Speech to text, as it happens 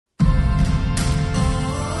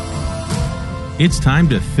It's time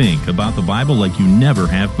to think about the Bible like you never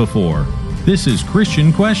have before. This is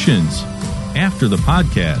Christian Questions. After the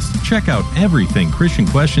podcast, check out everything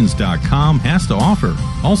ChristianQuestions.com has to offer.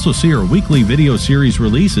 Also see our weekly video series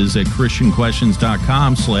releases at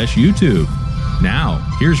ChristianQuestions.com/YouTube. Now,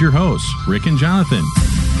 here's your hosts, Rick and Jonathan.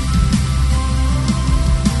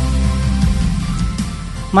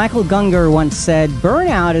 Michael Gungor once said,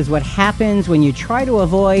 "Burnout is what happens when you try to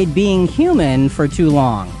avoid being human for too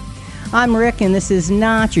long." I'm Rick, and this is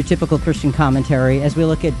not your typical Christian commentary as we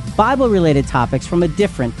look at Bible-related topics from a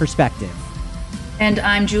different perspective. And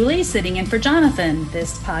I'm Julie, sitting in for Jonathan.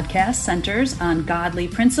 This podcast centers on godly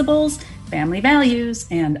principles, family values,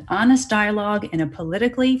 and honest dialogue in a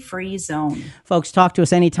politically free zone. Folks, talk to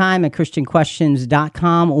us anytime at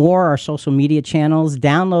ChristianQuestions.com or our social media channels.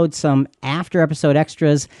 Download some after-episode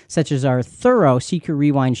extras, such as our thorough Secret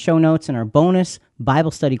Rewind show notes and our bonus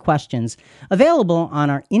Bible study questions, available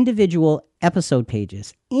on our individual episode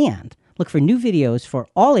pages. And look for new videos for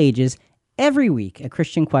all ages every week at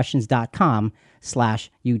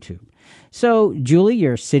ChristianQuestions.com/YouTube. So, Julie,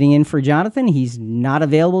 you're sitting in for Jonathan. He's not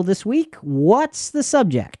available this week. What's the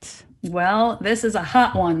subject? Well, this is a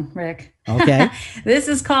hot one, Rick. Okay. This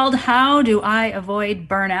is called How Do I Avoid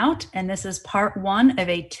Burnout? And this is part one of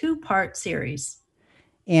a two-part series.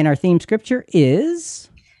 And our theme scripture is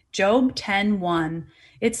Job 10:1.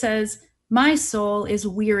 It says, "My soul is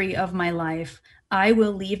weary of my life. I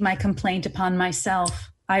will leave my complaint upon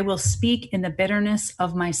myself. I will speak in the bitterness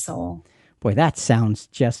of my soul." Boy, that sounds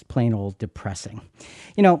just plain old depressing.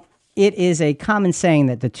 You know, it is a common saying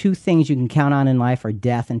that the two things you can count on in life are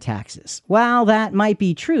death and taxes. While that might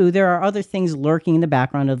be true, there are other things lurking in the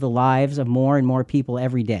background of the lives of more and more people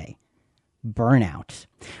every day. Burnout.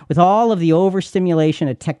 With all of the overstimulation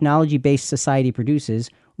a technology-based society produces,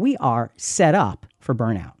 we are set up for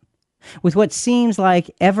burnout. With what seems like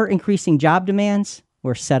ever-increasing job demands,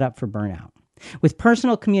 we're set up for burnout. With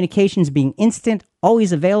personal communications being instant,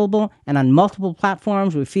 always available, and on multiple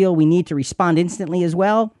platforms we feel we need to respond instantly as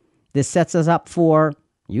well, this sets us up for,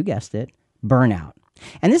 you guessed it, burnout.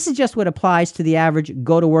 And this is just what applies to the average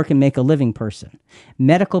go-to-work-and-make-a-living person.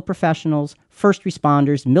 Medical professionals, first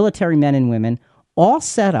responders, military men and women, all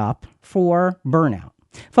set up for burnout.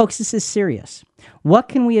 Folks, this is serious. What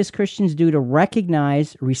can we as Christians do to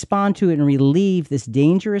recognize, respond to, and relieve this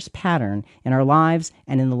dangerous pattern in our lives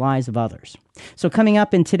and in the lives of others? So coming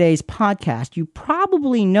up in today's podcast, you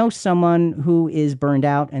probably know someone who is burned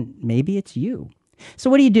out, and maybe it's you. So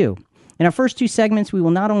what do you do? In our first two segments, we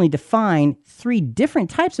will not only define three different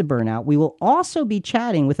types of burnout, we will also be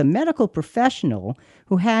chatting with a medical professional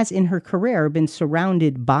who has in her career been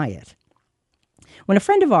surrounded by it. When a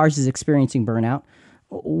friend of ours is experiencing burnout,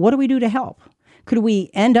 what do we do to help? Could we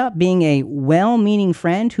end up being a well-meaning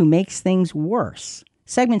friend who makes things worse?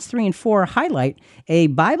 Segments 3 and 4 highlight a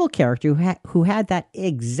Bible character who had that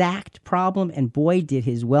exact problem, and boy, did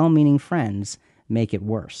his well-meaning friends make it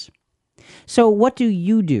worse. So what do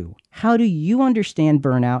you do? How do you understand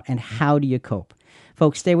burnout, and how do you cope?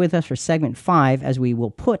 Folks, stay with us for segment 5 as we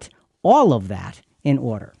will put all of that in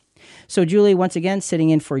order. So Julie, once again, sitting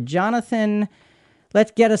in for Jonathan.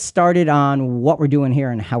 Let's get us started on what we're doing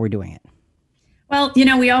here and how we're doing it. Well,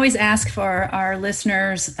 we always ask for our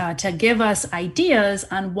listeners to give us ideas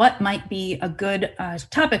on what might be a good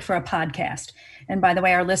topic for a podcast. And by the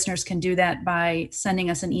way, our listeners can do that by sending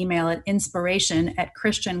us an email at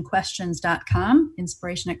inspiration@christianquestions.com,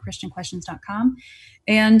 inspiration@christianquestions.com.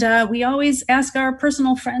 And we always ask our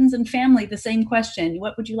personal friends and family the same question.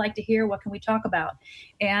 What would you like to hear? What can we talk about?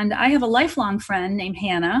 And I have a lifelong friend named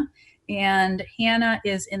Hannah. And Hannah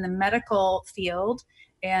is in the medical field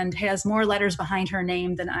and has more letters behind her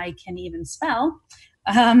name than I can even spell.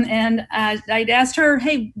 And I'd asked her,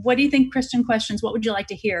 "Hey, what do you think, Christian Questions? What would you like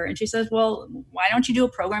to hear?" And she says, "Well, why don't you do a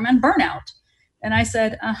program on burnout?" And I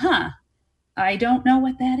said, I don't know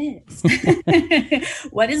what that is.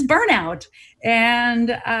 What is burnout?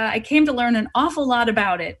 And I came to learn an awful lot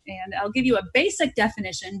about it. And I'll give you a basic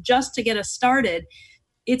definition just to get us started.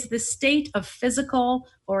 It's the state of physical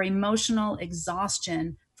or emotional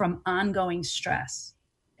exhaustion from ongoing stress.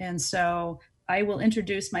 And so I will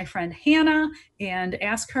introduce my friend Hannah and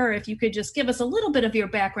ask her if you could just give us a little bit of your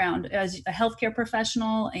background as a healthcare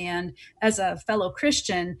professional and as a fellow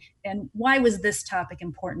Christian, and why was this topic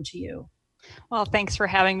important to you? Well, thanks for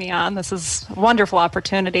having me on. This is a wonderful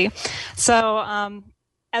opportunity. So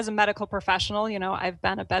as a medical professional, I've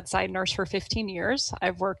been a bedside nurse for 15 years.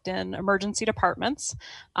 I've worked in emergency departments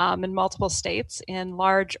in multiple states, in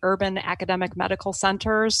large urban academic medical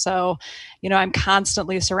centers. So, I'm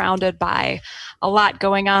constantly surrounded by a lot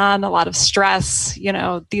going on, a lot of stress.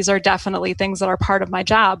 These are definitely things that are part of my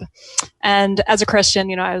job. And as a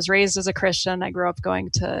Christian, I was raised as a Christian. I grew up going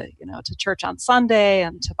to church on Sunday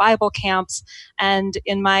and to Bible camps. And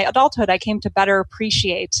in my adulthood, I came to better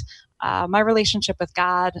appreciate my relationship with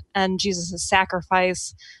God and Jesus'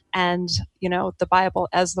 sacrifice and, the Bible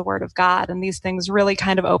as the Word of God. And these things really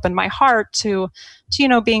kind of opened my heart to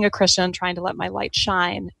being a Christian, trying to let my light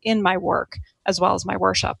shine in my work as well as my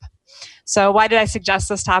worship. So why did I suggest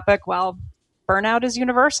this topic? Well, burnout is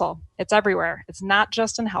universal. It's everywhere. It's not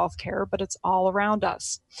just in healthcare, but it's all around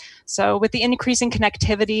us. So with the increasing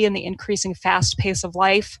connectivity and the increasing fast pace of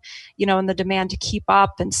life, and the demand to keep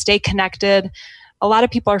up and stay connected, a lot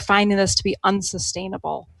of people are finding this to be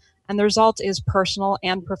unsustainable. And the result is personal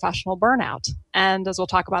and professional burnout. And as we'll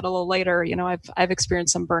talk about a little later, I've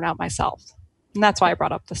experienced some burnout myself. And that's why I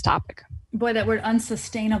brought up this topic. Boy, that word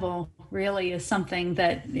unsustainable really is something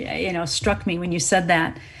that, struck me when you said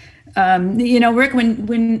that. Rick,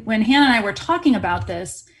 when Hannah and I were talking about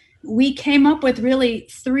this, we came up with really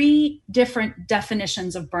 3 different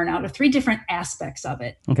definitions of burnout, or 3 different aspects of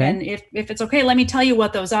it. Okay. And if it's okay, let me tell you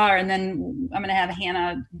what those are, and then I'm going to have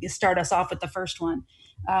Hannah start us off with the first one.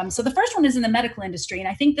 So the first one is in the medical industry, and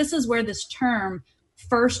I think this is where this term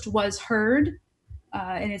first was heard,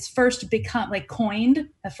 and it's first become coined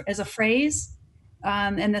as a phrase.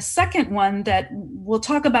 And the second one that we'll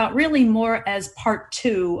talk about really more as part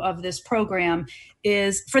 2 of this program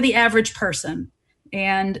is for the average person.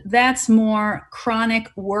 And that's more chronic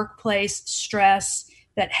workplace stress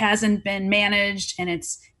that hasn't been managed, and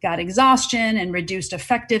it's got exhaustion and reduced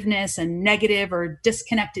effectiveness and negative or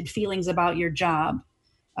disconnected feelings about your job.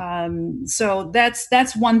 So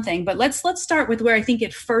that's one thing. But let's start with where I think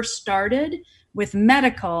it first started, with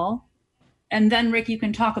medical. And then, Rick, you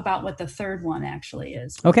can talk about what the third one actually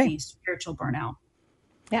is. Okay. Spiritual burnout.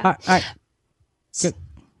 Yeah. All right. Good.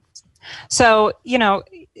 So,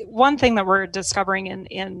 one thing that we're discovering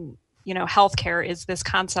in healthcare is this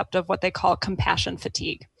concept of what they call compassion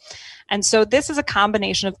fatigue. And so this is a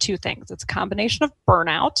combination of 2 things. It's a combination of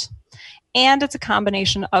burnout, and it's a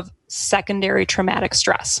combination of secondary traumatic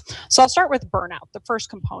stress. So I'll start with burnout, the first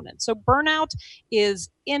component. So burnout is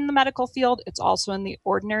in the medical field. It's also in the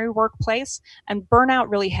ordinary workplace. And burnout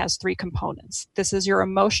really has 3 components. This is your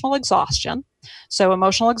emotional exhaustion. So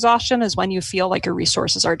emotional exhaustion is when you feel like your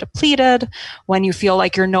resources are depleted, when you feel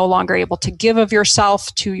like you're no longer able to give of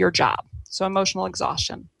yourself to your job. So emotional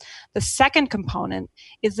exhaustion. The second component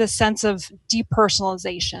is the sense of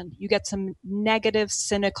depersonalization. You get some negative,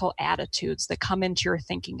 cynical attitudes that come into your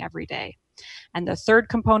thinking every day. And the third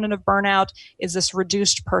component of burnout is this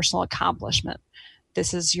reduced personal accomplishment.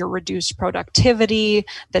 This is your reduced productivity,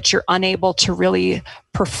 that you're unable to really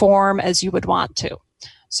perform as you would want to.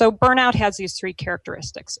 So burnout has these 3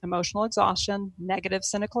 characteristics: emotional exhaustion, negative,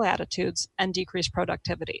 cynical attitudes, and decreased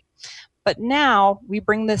productivity. But now we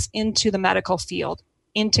bring this into the medical field,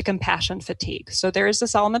 into compassion fatigue. So there is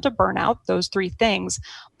this element of burnout, those 3 things.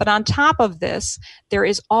 But on top of this, there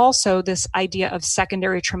is also this idea of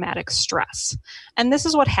secondary traumatic stress. And this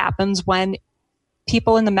is what happens when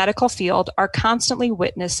people in the medical field are constantly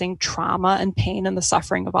witnessing trauma and pain and the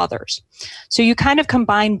suffering of others. So you kind of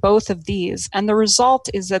combine both of these, and the result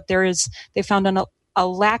is that they found a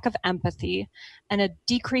lack of empathy and a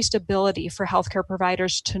decreased ability for healthcare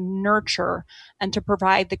providers to nurture and to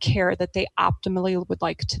provide the care that they optimally would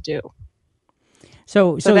like to do.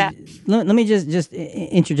 So let me just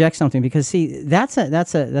interject something, because see, that's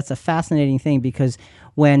a fascinating thing, because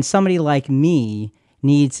when somebody like me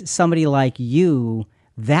needs somebody like you,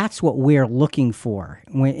 that's what we're looking for.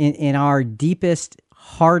 When in our deepest,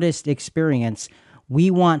 hardest experience, we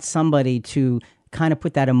want somebody to kind of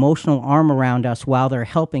put that emotional arm around us while they're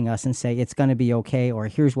helping us and say, it's going to be okay, or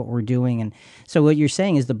here's what we're doing. And so what you're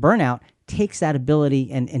saying is the burnout takes that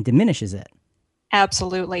ability and diminishes it.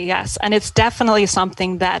 Absolutely, yes. And it's definitely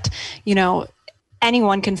something that,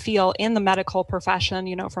 anyone can feel in the medical profession,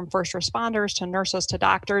 from first responders to nurses to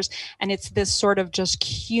doctors. And it's this sort of just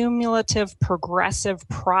cumulative, progressive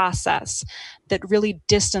process that really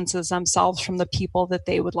distances themselves from the people that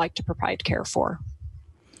they would like to provide care for.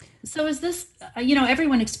 So is this,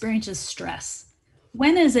 everyone experiences stress.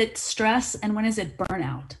 When is it stress and when is it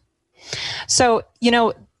burnout? So,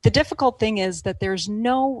 the difficult thing is that there's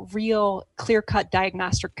no real clear-cut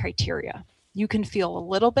diagnostic criteria. You can feel a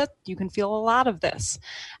little bit, you can feel a lot of this.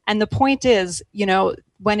 And the point is,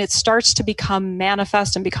 when it starts to become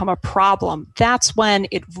manifest and become a problem, that's when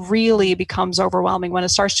it really becomes overwhelming, when it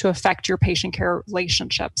starts to affect your patient care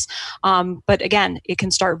relationships. But again, it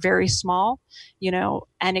can start very small,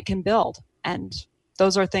 and it can build. And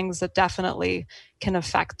those are things that definitely can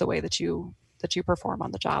affect the way that you perform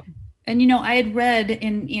on the job. And, I had read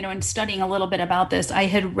in studying a little bit about this, I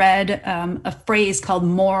had read a phrase called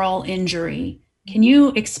moral injury. Can you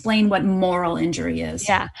explain what moral injury is?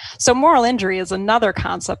 Yeah. So moral injury is another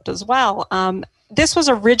concept as well. This was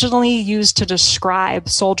originally used to describe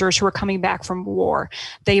soldiers who were coming back from war.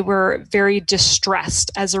 They were very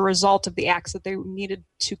distressed as a result of the acts that they needed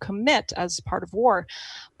to commit as part of war.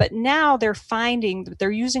 But now they're finding that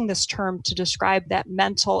they're using this term to describe that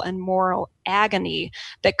mental and moral agony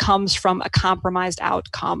that comes from a compromised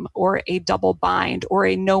outcome or a double bind or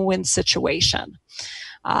a no-win situation.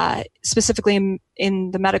 Specifically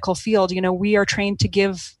in the medical field, we are trained to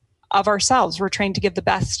give of ourselves. We're trained to give the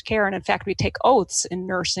best care. And in fact, we take oaths in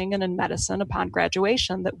nursing and in medicine upon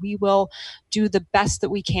graduation that we will do the best that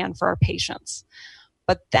we can for our patients.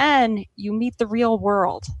 But then you meet the real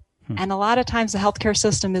world. And a lot of times the healthcare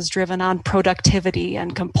system is driven on productivity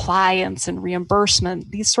and compliance and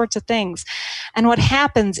reimbursement, these sorts of things. And what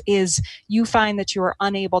happens is you find that you are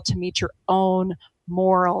unable to meet your own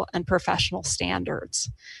moral and professional standards.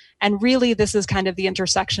 And really, this is kind of the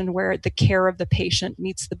intersection where the care of the patient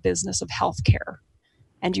meets the business of healthcare,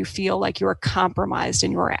 and you feel like you are compromised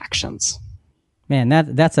in your actions. Man,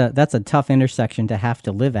 that's a tough intersection to have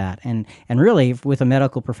to live at, and really, with a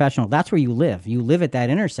medical professional, that's where you live. You live at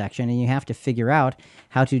that intersection, and you have to figure out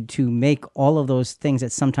how to make all of those things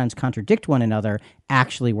that sometimes contradict one another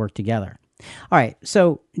actually work together. All right,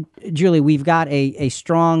 so Julie, we've got a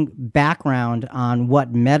strong background on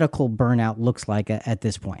what medical burnout looks like at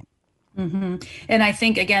this point. Mm-hmm. And I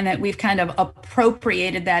think, again, that we've kind of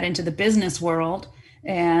appropriated that into the business world,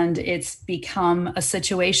 and it's become a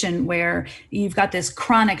situation where you've got this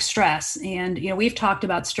chronic stress. And, we've talked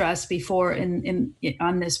about stress before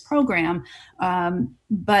on this program,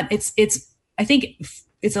 but I think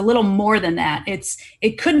it's a little more than that.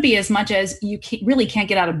 It could be as much as you really can't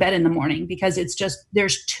get out of bed in the morning because it's just,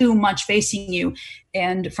 there's too much facing you.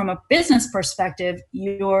 And from a business perspective,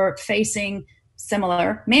 you're facing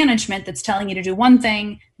similar management that's telling you to do one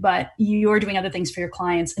thing, but you're doing other things for your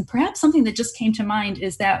clients. And perhaps something that just came to mind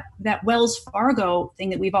is that Wells Fargo thing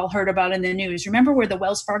that we've all heard about in the news. Remember where the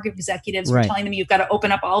Wells Fargo executives were telling them you've got to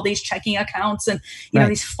open up all these checking accounts and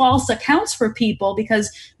these false accounts for people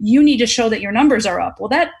because you need to show that your numbers are up. Well,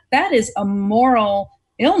 that is a moral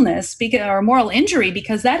illness or a moral injury,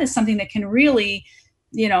 because that is something that can really,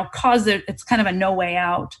 cause it's kind of a no way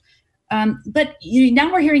out. But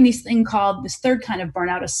now we're hearing this third kind of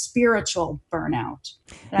burnout, a spiritual burnout.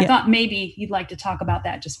 And I thought maybe you'd like to talk about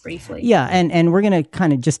that just briefly. Yeah, and we're going to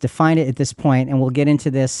kind of just define it at this point, and we'll get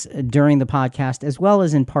into this during the podcast as well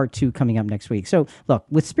as in part 2 coming up next week. So look,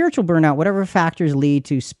 with spiritual burnout, whatever factors lead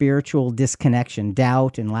to spiritual disconnection,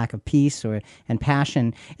 doubt, and lack of peace and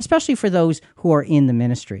passion, especially for those who are in the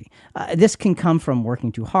ministry. This can come from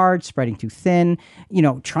working too hard, spreading too thin,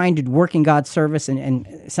 trying to work in God's service and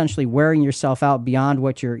essentially wearing yourself out beyond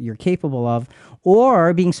what you're capable of,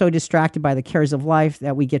 or being so distracted by the cares of life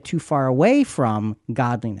that we get too far away from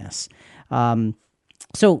godliness.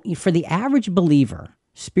 So for the average believer,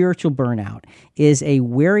 spiritual burnout is a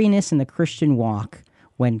weariness in the Christian walk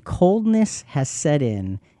when coldness has set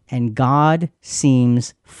in and God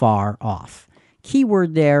seems far off. Key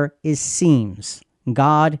word there is seems.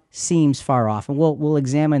 God seems far off, and we'll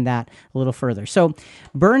examine that a little further. So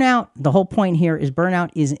burnout, the whole point here is burnout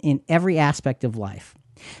is in every aspect of life.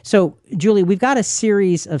 So, Julie, we've got a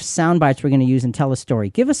series of sound bites we're going to use and tell a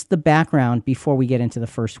story. Give us the background before we get into the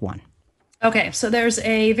first one. Okay, so there's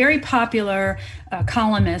a very popular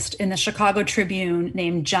columnist in the Chicago Tribune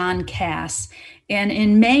named John Cass. And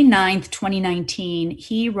in May 9th, 2019,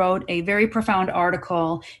 he wrote a very profound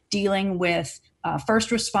article dealing with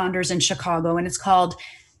first responders in Chicago. And it's called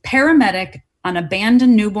Paramedic on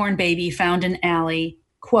Abandoned Newborn Baby Found in Alley,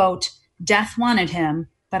 quote, Death wanted him,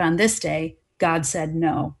 but on this day, God said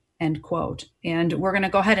no, end quote. And we're going to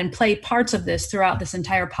go ahead and play parts of this throughout this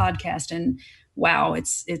entire podcast. And wow,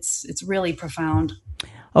 it's really profound.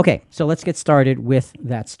 Okay, so let's get started with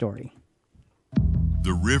that story.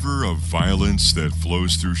 The river of violence that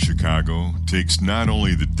flows through Chicago takes not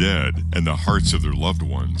only the dead and the hearts of their loved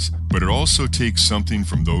ones, but it also takes something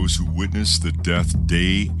from those who witness the death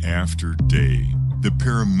day after day. The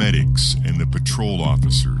paramedics and the patrol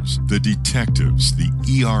officers, the detectives, the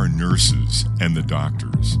ER nurses, and the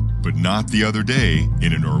doctors. But not the other day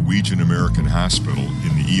in a Norwegian American hospital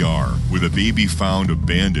in the ER, with a baby found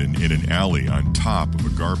abandoned in an alley on top of a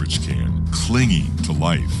garbage can, clinging to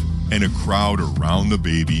life, and a crowd around the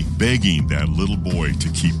baby begging that little boy to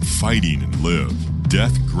keep fighting and live.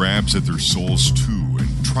 Death grabs at their souls too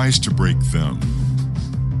and tries to break them.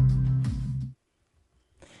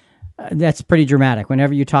 That's pretty dramatic.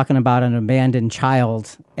 Whenever you're talking about an abandoned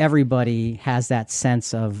child, everybody has that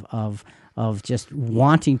sense of just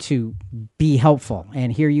wanting to be helpful.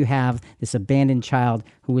 And here you have this abandoned child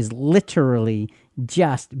who is literally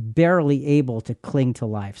just barely able to cling to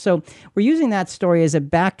life. So we're using that story as a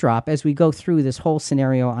backdrop as we go through this whole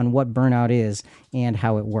scenario on what burnout is and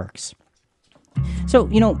how it works. So,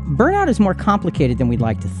 burnout is more complicated than we'd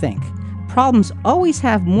like to think. Problems always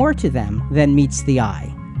have more to them than meets the eye.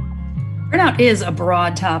 Burnout is a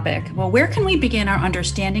broad topic. Well, where can we begin our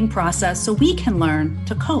understanding process so we can learn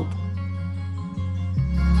to cope?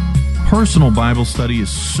 Personal Bible study is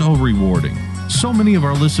so rewarding. So many of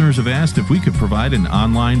our listeners have asked if we could provide an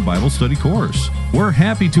online Bible study course. We're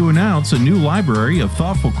happy to announce a new library of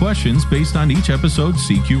thoughtful questions based on each episode's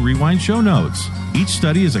CQ Rewind show notes. Each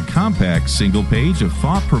study is a compact single page of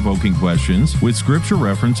thought-provoking questions with scripture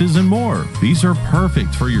references and more. These are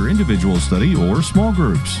perfect for your individual study or small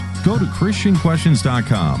groups. Go to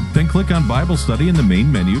ChristianQuestions.com, then click on Bible Study in the main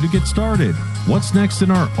menu to get started. What's next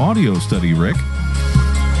in our audio study, Rick?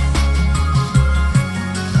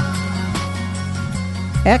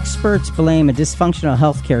 Experts blame a dysfunctional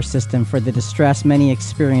healthcare system for the distress many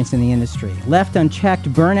experience in the industry. Left unchecked,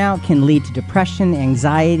 burnout can lead to depression,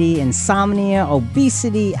 anxiety, insomnia,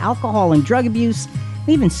 obesity, alcohol and drug abuse, and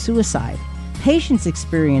even suicide. Patients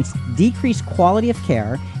experience decreased quality of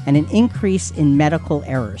care and an increase in medical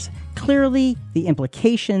errors. Clearly, the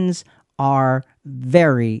implications are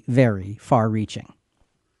very, very far-reaching.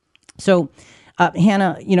 So,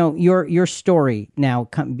 Hannah, your story now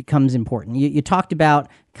becomes important. You talked about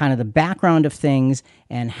kind of the background of things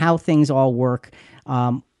and how things all work.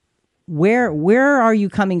 Where are you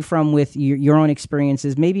coming from with your own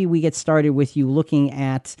experiences? Maybe we get started with you looking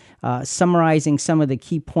at summarizing some of the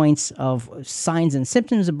key points of signs and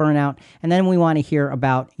symptoms of burnout, and then we want to hear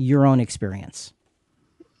about your own experience.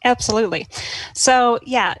 Absolutely. So,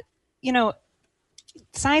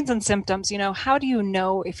 signs and symptoms, how do you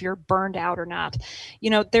know if you're burned out or not?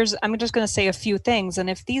 I'm just going to say a few things. And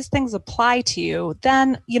if these things apply to you,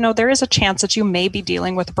 then, there is a chance that you may be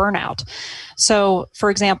dealing with burnout. So, for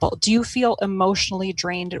example, do you feel emotionally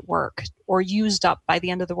drained at work or used up by the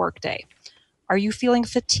end of the workday? Are you feeling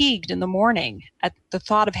fatigued in the morning at the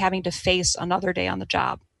thought of having to face another day on the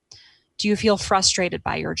job? Do you feel frustrated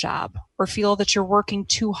by your job or feel that you're working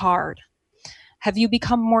too hard? Have you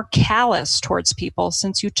become more callous towards people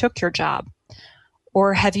since you took your job?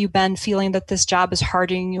 Or have you been feeling that this job is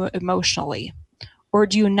hardening you emotionally? Or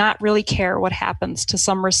do you not really care what happens to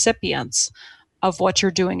some recipients of what you're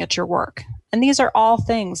doing at your work? And these are all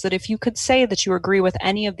things that if you could say that you agree with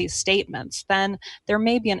any of these statements, then there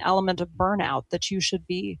may be an element of burnout that you should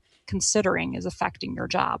be considering is affecting your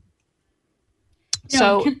job.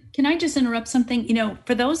 Can I just interrupt something?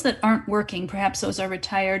 For those that aren't working, perhaps those are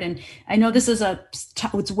retired, and I know this is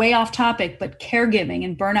it's way off topic, but caregiving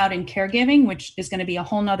and burnout in caregiving, which is going to be a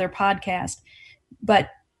whole nother podcast. But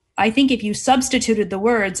I think if you substituted the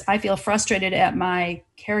words, I feel frustrated at my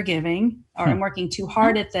caregiving, or I'm working too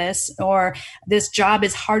hard at this, or this job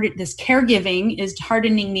is hard, this caregiving is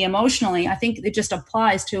hardening me emotionally, I think it just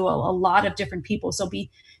applies to a lot of different people. So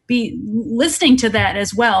be listening to that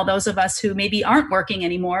as well. Those of us who maybe aren't working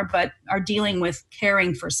anymore, but are dealing with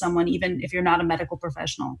caring for someone, even if you're not a medical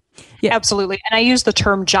professional. Yeah, absolutely. And I use the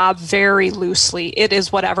term job very loosely. It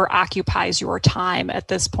is whatever occupies your time at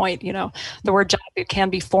this point. The word job, it can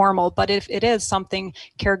be formal, but if it is something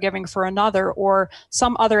caregiving for another or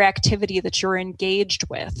some other activity that you're engaged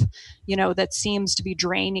with, that seems to be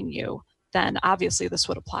draining you, then obviously this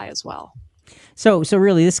would apply as well. So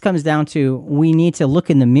really, this comes down to we need to look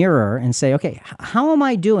in the mirror and say, okay, how am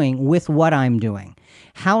I doing with what I'm doing?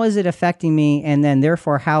 How is it affecting me? And then,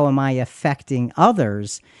 therefore, how am I affecting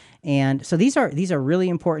others? And so these are really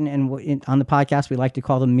important. And on the podcast, we like to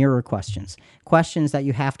call them mirror questions that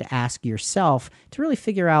you have to ask yourself to really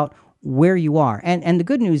figure out where you are. And the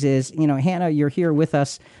good news is, Hannah, you're here with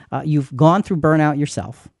us. You've gone through burnout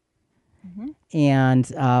yourself. Mm-hmm.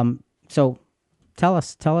 And so tell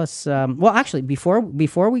us. Well, actually, before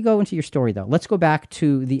we go into your story, though, let's go back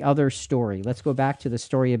to the other story. Let's go back to the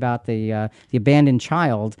story about the abandoned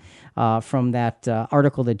child from that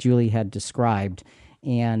article that Julie had described,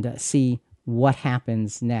 and see what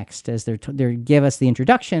happens next as they give us the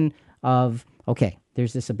introduction of, okay,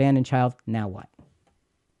 there's this abandoned child. Now what?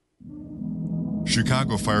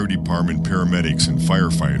 Chicago Fire Department paramedics and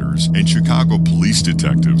firefighters and Chicago police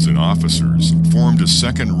detectives and officers formed a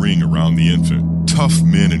second ring around the infant. Tough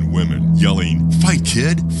men and women yelling, "Fight,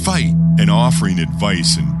 kid, fight!" and offering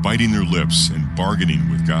advice and biting their lips and bargaining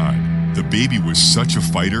with God. The baby was such a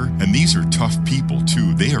fighter, and these are tough people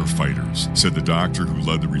too. They are fighters, said the doctor who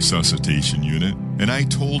led the resuscitation unit. And I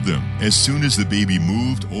told them, as soon as the baby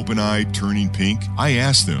moved, open-eyed, turning pink, I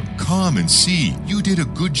asked them, "Come and see. You did a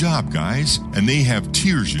good job, guys." And they have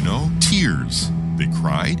tears, tears. They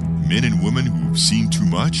cried. Men and women who've seen too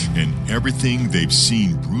much, and everything they've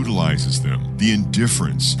seen brutalizes them. The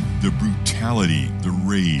indifference, the brutality, the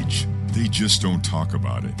rage. They just don't talk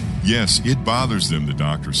about it. Yes, it bothers them, the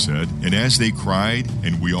doctor said. And as they cried,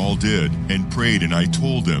 and we all did, and prayed, and I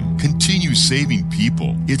told them, continue saving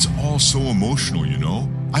people. It's all so emotional,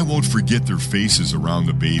 I won't forget their faces around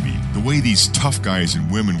the baby. The way these tough guys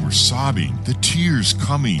and women were sobbing, the tears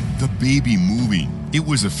coming, the baby moving. It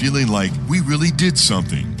was a feeling like we really did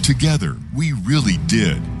something. Together, we really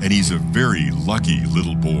did. And he's a very lucky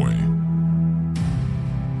little boy.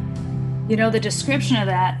 The description of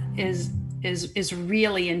that is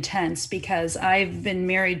really intense, because I've been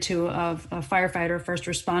married to a firefighter, first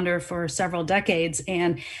responder for several decades,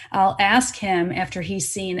 and I'll ask him after he's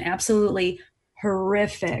seen absolutely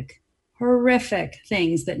horrific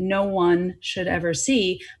things that no one should ever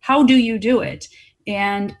see, how do you do it?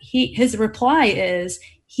 And his reply is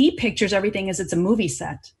he pictures everything as it's a movie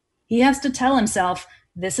set. He has to tell himself,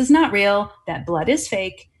 this is not real, that blood is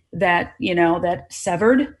fake, that that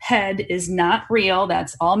severed head is not real,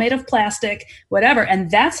 that's all made of plastic, whatever.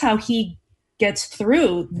 And that's how he gets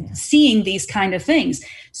through seeing these kind of things.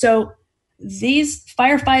 So these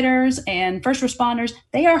firefighters and first responders,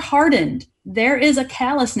 they are hardened. There is a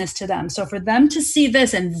callousness to them. So for them to see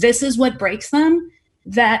this, and this is what breaks them,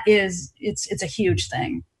 it's a huge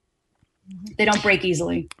thing. They don't break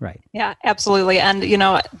easily. Right. Yeah, absolutely. And,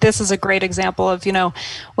 this is a great example of,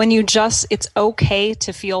 when it's okay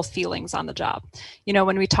to feel feelings on the job.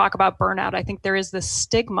 When we talk about burnout, I think there is this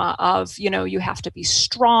stigma of, you have to be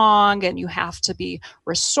strong and you have to be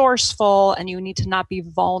resourceful and you need to not be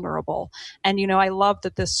vulnerable. And, I love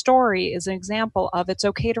that this story is an example of it's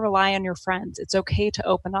okay to rely on your friends. It's okay to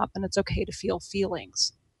open up, and it's okay to feel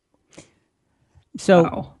feelings. So,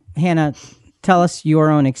 wow. Hannah, tell us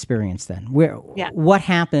your own experience then. What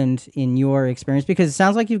happened in your experience? Because it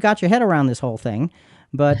sounds like you've got your head around this whole thing,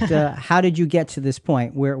 but how did you get to this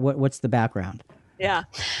point? What's the background? Yeah.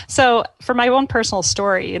 So for my own personal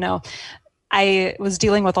story, I was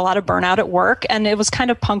dealing with a lot of burnout at work, and it was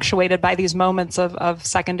kind of punctuated by these moments of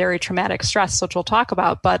secondary traumatic stress, which we'll talk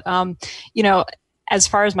about. But, as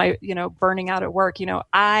far as my, burning out at work,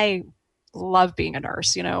 I love being a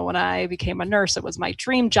nurse. When I became a nurse, it was my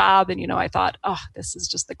dream job. And, I thought, oh, this is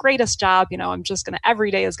just the greatest job. I'm just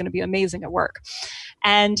every day is going to be amazing at work.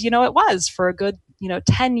 And, it was for a good,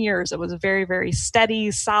 10 years. It was a very, very steady,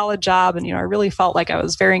 solid job. And, I really felt like I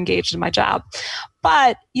was very engaged in my job.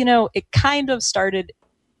 But, it kind of started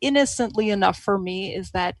innocently enough for me, is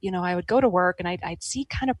that, I would go to work and I'd see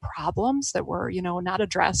kind of problems that were, not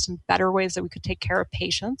addressed, and better ways that we could take care of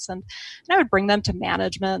patients. And I would bring them to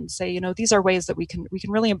management and say, these are ways that we can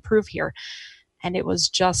really improve here. And it was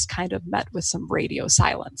just kind of met with some radio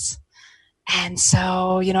silence. And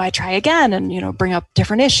so, I try again and, bring up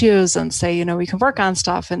different issues and say, we can work on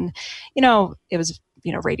stuff. And, it was,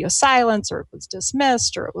 radio silence, or it was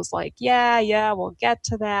dismissed, or it was like, yeah, we'll get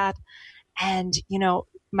to that. And,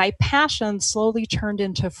 my passion slowly turned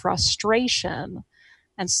into frustration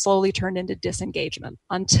and slowly turned into disengagement,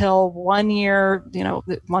 until one year,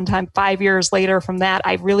 one time 5 years later from that,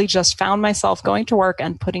 I really just found myself going to work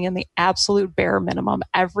and putting in the absolute bare minimum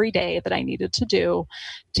every day that I needed to do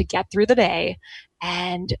to get through the day.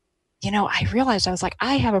 And I realized, I was like,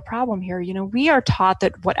 I have a problem here. We are taught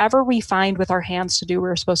that whatever we find with our hands to do,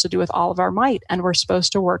 we're supposed to do with all of our might, and we're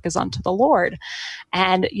supposed to work as unto the Lord.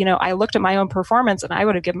 And, I looked at my own performance and I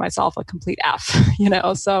would have given myself a complete F,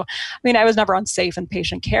 So, I was never unsafe in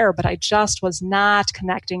patient care, but I just was not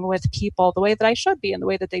connecting with people the way that I should be and the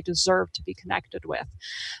way that they deserve to be connected with.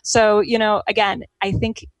 So, again, I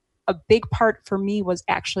think a big part for me was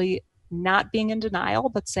actually not being in denial,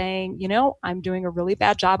 but saying, I'm doing a really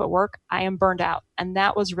bad job at work. I am burned out. And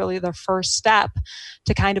that was really the first step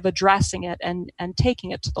to kind of addressing it and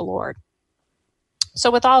taking it to the Lord.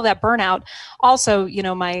 So with all of that burnout, also,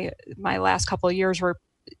 my last couple of years were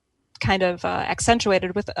kind of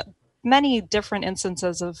accentuated with many different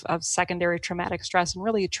instances of secondary traumatic stress and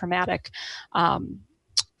really traumatic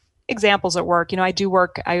examples at work. I do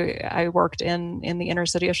work, I worked in the inner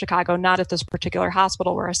city of Chicago, not at this particular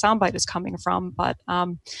hospital where a soundbite is coming from, but,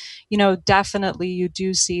 definitely you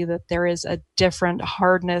do see that there is a different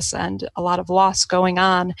hardness and a lot of loss going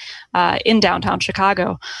on in downtown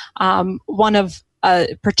Chicago. One of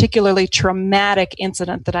a particularly traumatic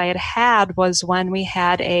incident that I had was when we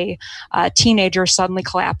had a teenager suddenly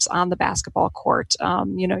collapse on the basketball court.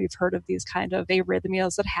 You've heard of these kind of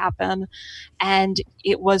arrhythmias that happen, and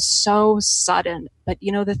it was so sudden. But,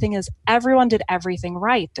 the thing is, everyone did everything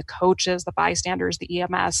right. The coaches, the bystanders, the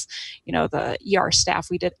EMS, the ER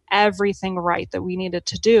staff, we did everything right that we needed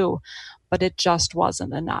to do. But it just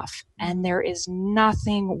wasn't enough. And there is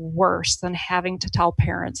nothing worse than having to tell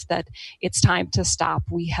parents that it's time to stop.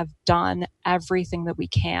 We have done everything that we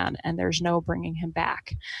can, and there's no bringing him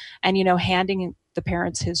back. And, handing the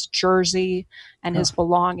parents his jersey and his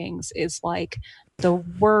belongings is like the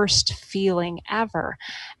worst feeling ever.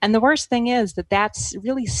 And the worst thing is that's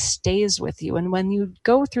really stays with you. And when you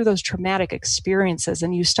go through those traumatic experiences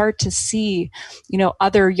and you start to see,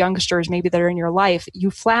 other youngsters maybe that are in your life,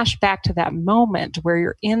 you flash back to that moment where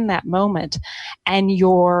you're in that moment and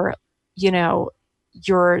you've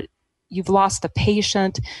lost the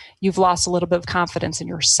patient, you've lost a little bit of confidence in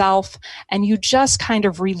yourself, and you just kind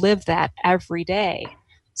of relive that every day.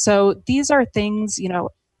 So these are things,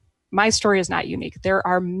 my story is not unique. There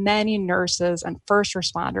are many nurses and first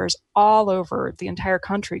responders all over the entire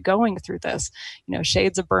country going through this,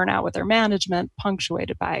 shades of burnout with their management,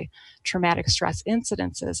 punctuated by traumatic stress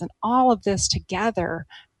incidences. And all of this together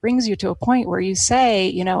brings you to a point where you say,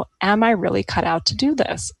 am I really cut out to do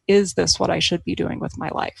this? Is this what I should be doing with my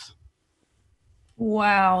life?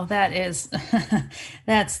 Wow, that is,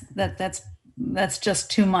 that's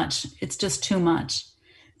just too much. It's just too much.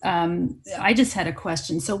 I just had a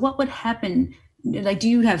question. So what would happen? Do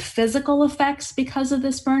you have physical effects because of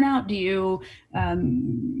this burnout? Do you, I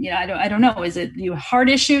don't know. Is it you heart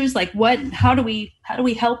issues? Like what, how do we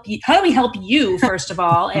help you? How do we help you, first of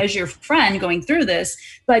all, as your friend going through this,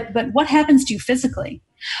 but what happens to you physically?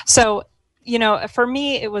 So, for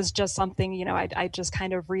me, it was just something, I just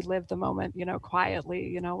kind of relived the moment,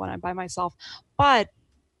 quietly, when I'm by myself. But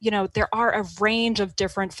there are a range of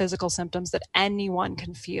different physical symptoms that anyone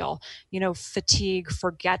can feel, fatigue,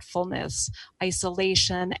 forgetfulness,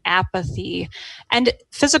 isolation, apathy, and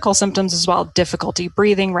physical symptoms as well, difficulty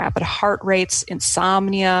breathing, rapid heart rates,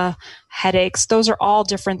 insomnia, headaches. Those are all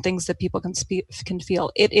different things that people can feel.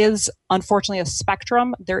 It is unfortunately a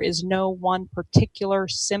spectrum. There is no one particular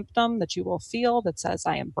symptom that you will feel that says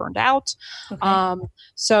I am burned out. Okay.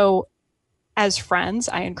 So as friends,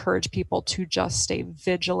 I encourage people to just stay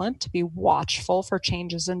vigilant, to be watchful for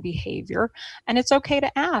changes in behavior. And it's okay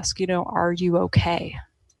to ask, are you okay?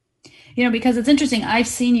 Because it's interesting. I've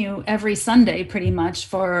seen you every Sunday pretty much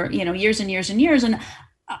for, years and years and years. And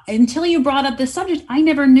until you brought up this subject, I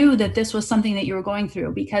never knew that this was something that you were going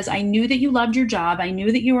through, because I knew that you loved your job. I knew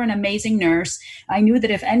that you were an amazing nurse. I knew that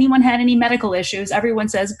if anyone had any medical issues, everyone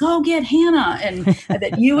says, go get Hannah, and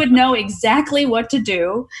that you would know exactly what to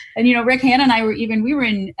do. And, Rick, Hannah and I we were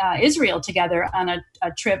in Israel together on a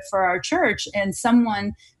trip for our church, and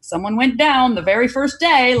someone went down the very first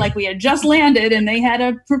day, like we had just landed, and they had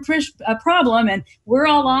a problem, and we're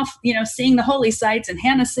all off, seeing the holy sites, and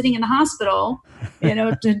Hannah's sitting in the hospital,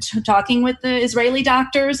 talking with the Israeli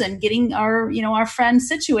doctors and getting our friend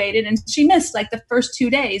situated, and she missed like the first 2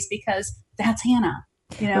 days because that's Hannah.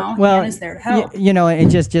 Well, Hannah's there to help.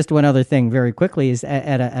 And just one other thing very quickly is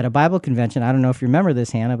at a Bible convention, I don't know if you remember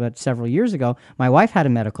this, Hannah, but several years ago, my wife had a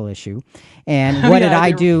medical issue. And what did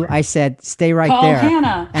I do? I said, stay right Call there.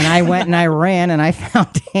 Hannah. And I went and I ran and I found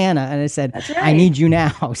Hannah and I said, That's right. I need you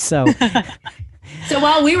now. So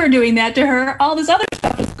while we were doing that to her, all this other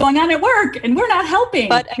stuff was going on at work, and we're not helping,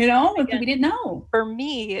 but again, we didn't know. For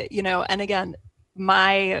me, and again,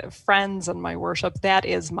 my friends and my worship, that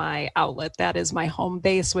is my outlet. That is my home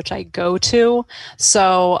base, which I go to.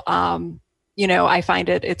 So, I find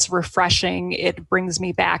it's refreshing. It brings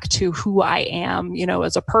me back to who I am,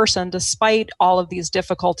 as a person, despite all of these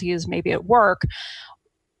difficulties, maybe at work.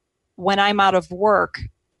 When I'm out of work,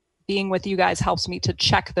 being with you guys helps me to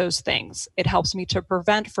check those things. It helps me to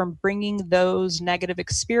prevent from bringing those negative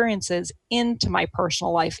experiences into my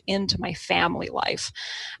personal life, into my family life.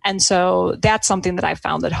 And so that's something that I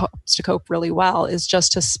found that helps to cope really well, is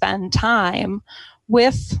just to spend time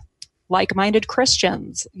with like-minded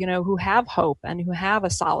Christians, who have hope and who have a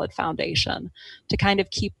solid foundation, to kind of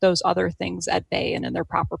keep those other things at bay and in their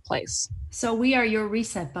proper place. So we are your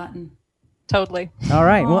reset button. Totally. All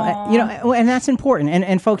right. Well, and that's important.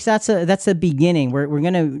 And folks, that's a beginning. We're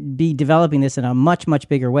going to be developing this in a much, much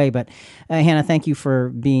bigger way. But Hannah, thank you for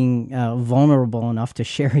being vulnerable enough to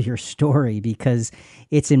share your story, because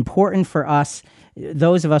it's important for us,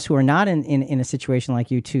 those of us who are not in a situation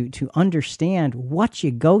like you, to understand what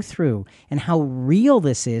you go through and how real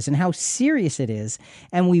this is and how serious it is.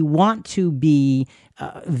 And we want to be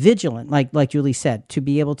vigilant, like Julie said, to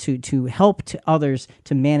be able to help to others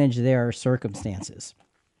to manage their circumstances.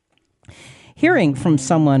 Hearing from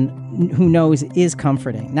someone who knows is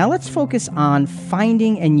comforting. Now let's focus on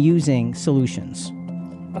finding and using solutions.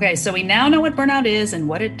 Okay, so we now know what burnout is and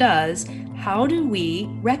what it does. How do we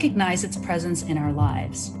recognize its presence in our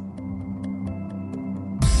lives?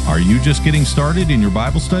 Are you just getting started in your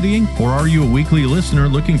Bible studying, or are you a weekly listener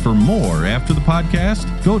looking for more after the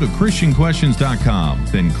podcast? Go to ChristianQuestions.com,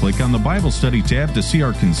 then click on the Bible Study tab to see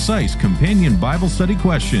our concise companion Bible study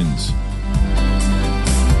questions.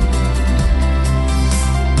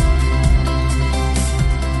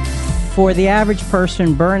 For the average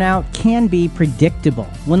person, burnout can be predictable.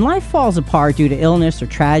 When life falls apart due to illness or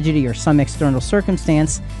tragedy or some external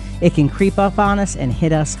circumstance, it can creep up on us and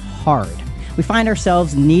hit us hard. We find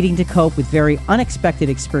ourselves needing to cope with very unexpected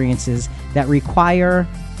experiences that require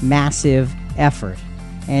massive effort.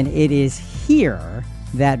 And it is here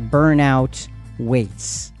that burnout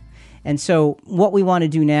waits. And so what we want to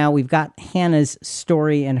do now, we've got Hannah's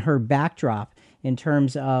story and her backdrop in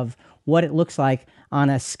terms of what it looks like on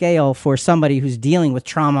a scale for somebody who's dealing with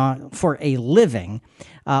trauma for a living.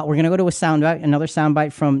 We're going to go to another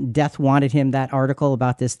soundbite from Death Wanted Him, that article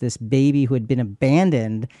about this baby who had been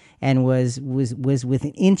abandoned and was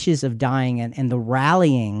within inches of dying, and the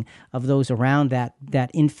rallying of those around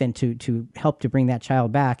that infant to help to bring that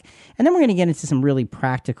child back. And then we're going to get into some really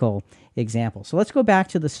practical examples. So let's go back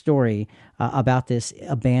to the story about this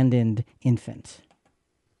abandoned infant.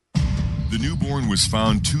 The newborn was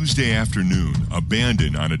found Tuesday afternoon,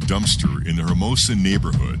 abandoned on a dumpster in the Hermosa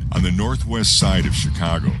neighborhood on the northwest side of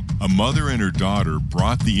Chicago. A mother and her daughter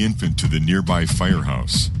brought the infant to the nearby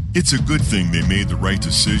firehouse. It's a good thing they made the right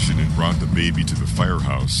decision and brought the baby to the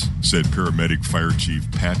firehouse, said paramedic Fire Chief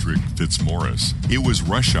Patrick Fitzmaurice. It was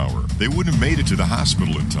rush hour. They wouldn't have made it to the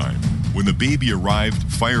hospital in time. When the baby arrived,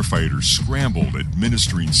 firefighters scrambled,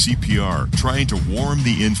 administering CPR, trying to warm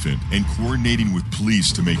the infant and coordinating with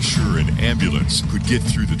police to make sure an ambulance could get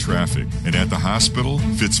through the traffic. And at the hospital,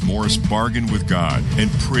 Fitzmaurice bargained with God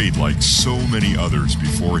and prayed like so many others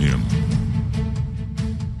before him.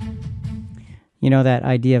 You know, that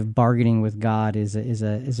idea of bargaining with God is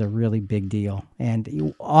a really big deal.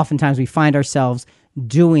 And oftentimes we find ourselves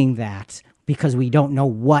doing that because we don't know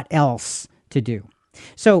what else to do.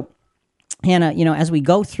 So, Hannah, as we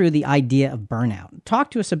go through the idea of burnout, talk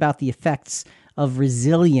to us about the effects of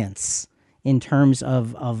resilience in terms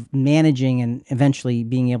of managing and eventually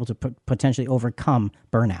being able to potentially overcome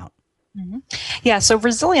burnout. Mm-hmm. Yeah, so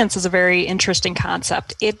resilience is a very interesting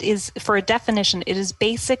concept. It is, for a definition, it is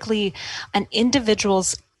basically an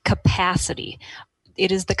individual's capacity.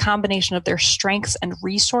 It is the combination of their strengths and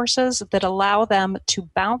resources that allow them to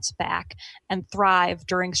bounce back and thrive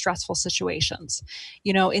during stressful situations.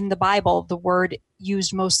 In the Bible, the word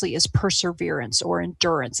used mostly is perseverance or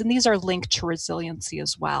endurance, and these are linked to resiliency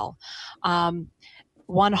as well.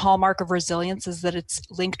 One hallmark of resilience is that it's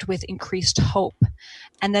linked with increased hope,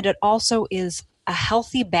 and that it also is a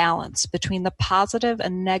healthy balance between the positive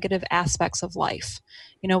and negative aspects of life.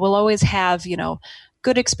 We'll always have,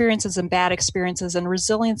 good experiences and bad experiences, and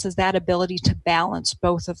resilience is that ability to balance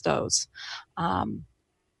both of those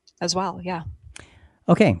as well. Yeah.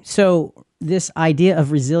 Okay. So this idea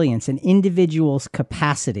of resilience, an individual's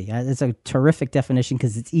capacity, it's a terrific definition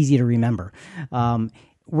because it's easy to remember.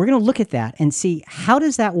 We're going to look at that and see how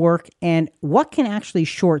does that work and what can actually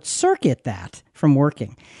short circuit that from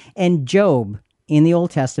working. And Job, in the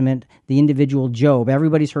Old Testament, the individual Job,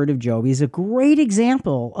 everybody's heard of Job. He's a great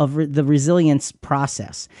example of the resilience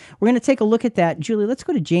process. We're going to take a look at that. Julie, let's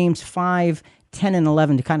go to James 5, 10, and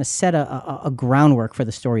 11 to kind of set a groundwork for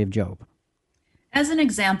the story of Job. As an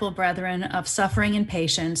example, brethren, of suffering and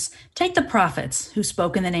patience, take the prophets who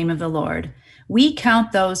spoke in the name of the Lord. We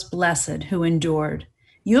count those blessed who endured.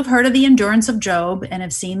 You have heard of the endurance of Job and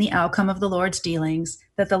have seen the outcome of the Lord's dealings,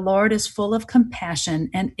 that the Lord is full of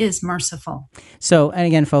compassion and is merciful. So, and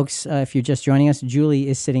again, folks, if you're just joining us, Julie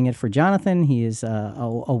is sitting in for Jonathan. He is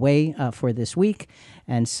away for this week.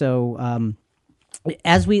 And so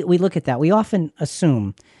as we look at that, we often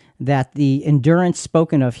assume that the endurance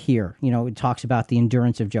spoken of here, it talks about the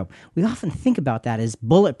endurance of Job. We often think about that as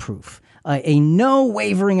bulletproof, a no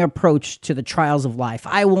wavering approach to the trials of life.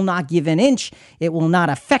 I will not give an inch. It will not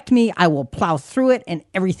affect me. I will plow through it and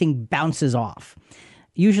everything bounces off.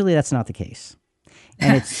 Usually that's not the case.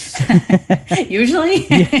 And it's usually,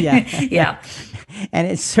 yeah. And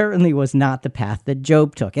it certainly was not the path that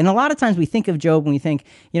Job took. And a lot of times we think of Job and we think,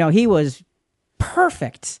 he was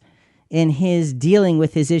perfect in his dealing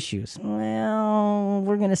with his issues. Well,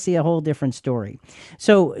 we're going to see a whole different story.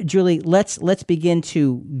 So, Julie, let's begin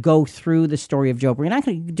to go through the story of Job. We're not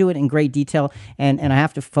going to do it in great detail, and I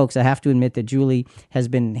have to admit that Julie has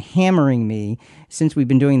been hammering me since we've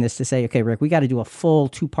been doing this to say, okay, Rick, we got to do a full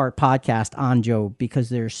 2-part podcast on Job because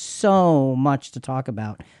there's so much to talk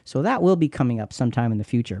about. So that will be coming up sometime in the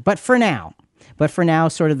future. But for now,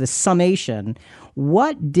 sort of the summation,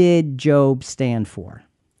 what did Job stand for?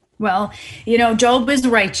 Well, Job is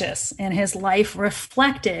righteous, and his life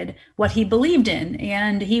reflected what he believed in.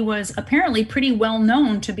 And he was apparently pretty well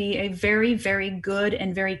known to be a very, very good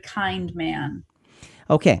and very kind man.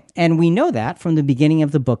 Okay, and we know that from the beginning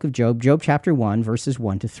of the book of Job, Job chapter 1, verses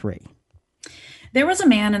 1 to 3. There was a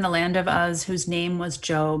man in the land of Uz whose name was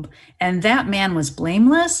Job, and that man was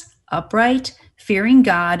blameless, upright, fearing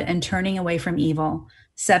God, and turning away from evil.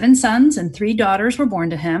 7 sons and 3 daughters were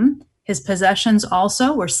born to him. His possessions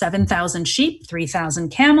also were 7,000 sheep, 3,000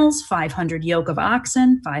 camels, 500 yoke of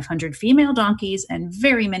oxen, 500 female donkeys, and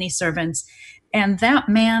very many servants. And that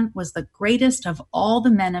man was the greatest of all the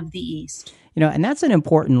men of the East. And that's an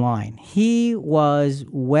important line. He was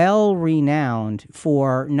well renowned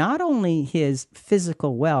for not only his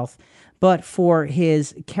physical wealth, but for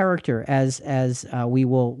his character, as we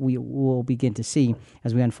will begin to see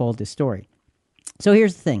as we unfold this story. So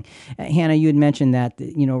here's the thing. Hannah, you had mentioned that,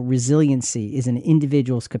 resiliency is an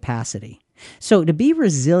individual's capacity. So to be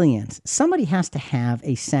resilient, somebody has to have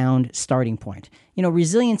a sound starting point.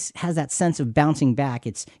 Resilience has that sense of bouncing back.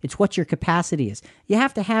 It's what your capacity is. You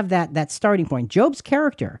have to have that starting point. Job's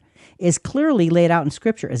character is clearly laid out in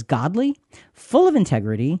Scripture as godly, full of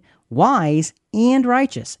integrity, wise, and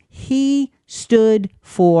righteous. He stood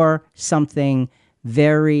for something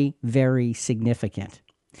very, very significant.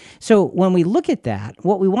 So when we look at that,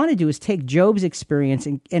 what we want to do is take Job's experience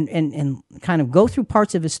and kind of go through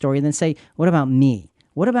parts of his story and then say, what about me?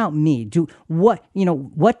 What about me?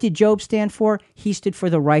 What did Job stand for? He stood for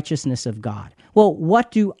the righteousness of God. Well, what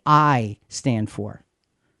do I stand for?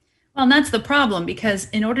 Well, and that's the problem, because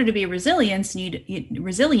in order to be resilient, you need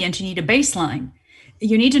a baseline.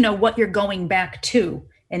 You need to know what you're going back to.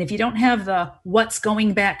 And if you don't have the what's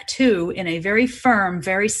going back to in a very firm,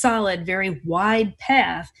 very solid, very wide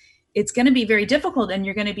path, it's going to be very difficult, and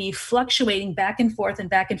you're going to be fluctuating back and forth,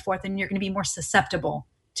 and you're going to be more susceptible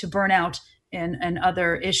to burnout and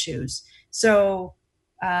other issues. So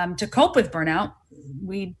to cope with burnout,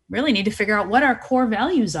 we really need to figure out what our core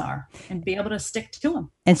values are and be able to stick to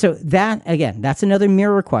them. And so that, again, that's another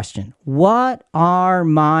mirror question. What are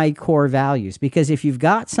my core values? Because if you've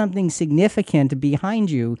got something significant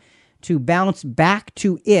behind you, to bounce back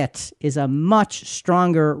to it is a much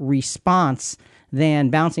stronger response than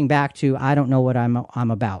bouncing back to, I don't know what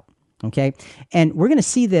I'm about. Okay? And we're going to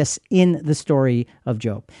see this in the story of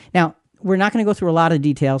Job. Now, we're not going to go through a lot of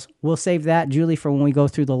details. We'll save that, Julie, for when we go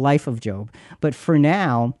through the life of Job. But for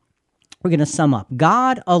now, we're going to sum up.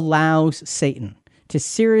 God allows Satan to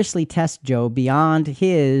seriously test Job beyond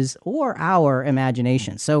his or our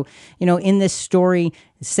imagination. So, in this story,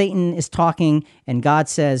 Satan is talking and God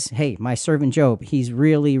says, hey, my servant Job, he's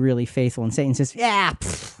really, really faithful. And Satan says,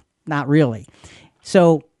 not really.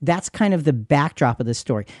 So that's kind of the backdrop of this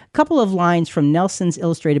story. A couple of lines from Nelson's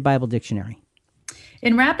Illustrated Bible Dictionary.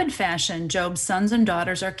 In rapid fashion, Job's sons and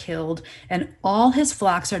daughters are killed, and all his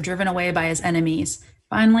flocks are driven away by his enemies.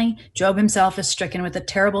 Finally, Job himself is stricken with a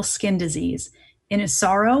terrible skin disease. In his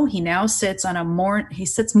sorrow, he now sits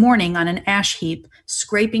mourning on an ash heap,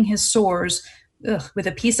 scraping his sores with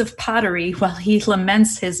a piece of pottery while he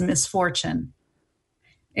laments his misfortune.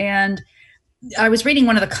 And I was reading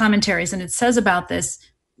one of the commentaries, and it says about this,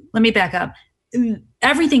 let me back up.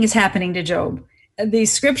 Everything is happening to Job.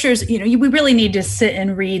 These scriptures, we really need to sit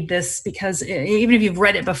and read this, because even if you've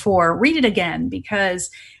read it before, read it again,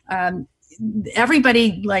 because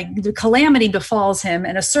everybody, like, the calamity befalls him,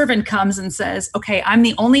 and a servant comes and says, okay, I'm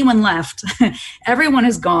the only one left. Everyone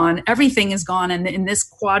is gone. Everything is gone in this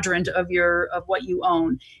quadrant of what you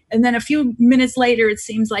own. And then a few minutes later, it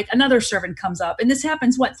seems like another servant comes up, and this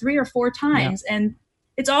happens, 3 or 4 times. Yeah. And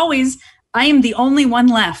it's always, I am the only one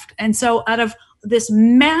left. And so out of this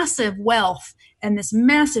massive wealth and this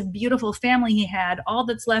massive, beautiful family he had, all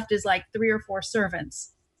that's left is like 3 or 4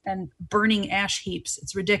 servants. and burning ash heaps.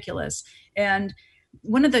 It's ridiculous. And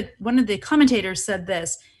one of the commentators said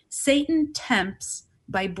this: Satan tempts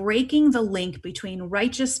by breaking the link between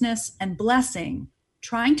righteousness and blessing,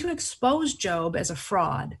 trying to expose Job as a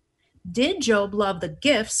fraud. Did Job love the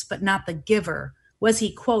gifts but not the giver? Was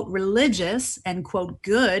he, quote, religious and, quote,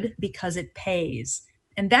 good because it pays?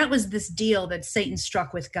 And that was this deal that Satan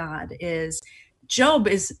struck with God, is Job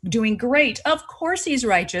is doing great. Of course he's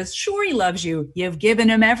righteous. Sure, he loves you. You've given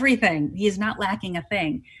him everything. He is not lacking a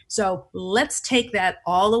thing. So let's take that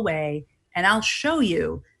all away, and I'll show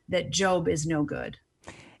you that Job is no good.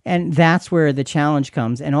 And that's where the challenge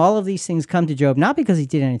comes. And all of these things come to Job, not because he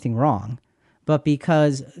did anything wrong, but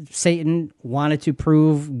because Satan wanted to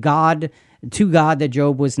prove to God that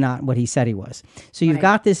Job was not what he said he was. So you've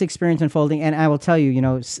got this experience unfolding, and I will tell you,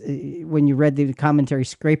 when you read the commentary,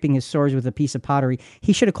 scraping his sores with a piece of pottery,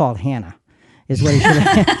 he should have called Hannah, is what he should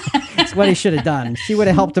have It's what he should have done. She would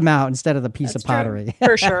have helped him out instead of the piece of pottery.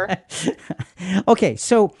 For sure. Okay,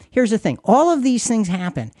 so here's the thing. All of these things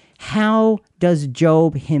happen. How does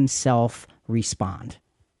Job himself respond?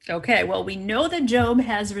 Okay, well, we know that Job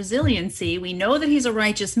has resiliency. We know that he's a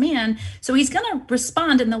righteous man. So he's going to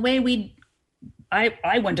respond in the way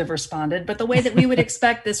I wouldn't have responded, but the way that we would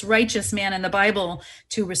expect this righteous man in the Bible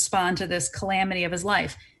to respond to this calamity of his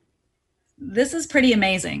life. This is pretty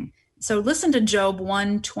amazing. So listen to Job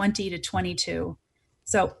 1:20-22.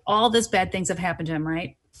 So all these bad things have happened to him,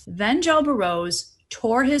 right? Then Job arose,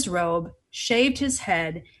 tore his robe, shaved his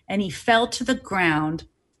head, and he fell to the ground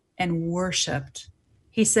and worshiped.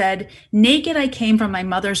 He said, "Naked I came from my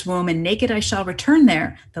mother's womb, and naked I shall return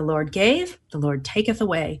there. The Lord gave, the Lord taketh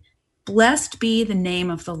away. Blessed be the name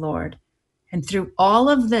of the Lord." And through all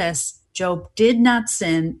of this, Job did not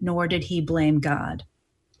sin, nor did he blame God.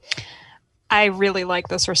 I really like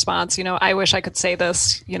this response. I wish I could say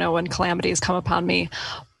this, when calamities come upon me.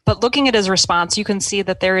 But looking at his response, you can see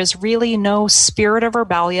that there is really no spirit of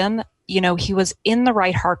rebellion. He was in the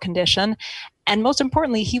right heart condition. And most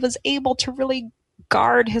importantly, he was able to really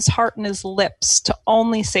guard his heart and his lips to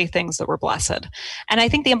only say things that were blessed. And I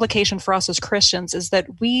think the implication for us as Christians is that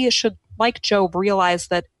we should, like Job, realize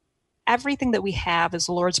that everything that we have is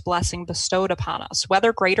the Lord's blessing bestowed upon us,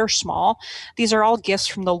 whether great or small. These are all gifts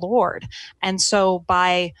from the Lord. And so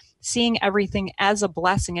by seeing everything as a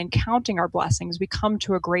blessing and counting our blessings, we come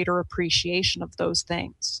to a greater appreciation of those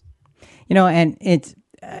things. And it's,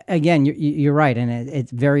 again, you're right, and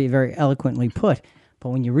it's very, very eloquently put. But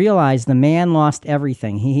when you realize the man lost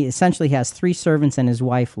everything, he essentially has 3 servants and his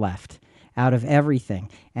wife left out of everything.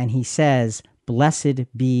 And he says,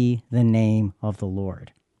 "Blessed be the name of the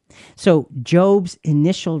Lord." So Job's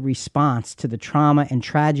initial response to the trauma and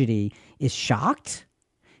tragedy is shocked,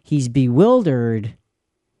 he's bewildered,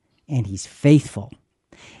 and he's faithful.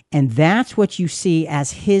 And that's what you see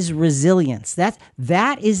as his resilience.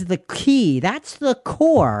 That is the key. That's the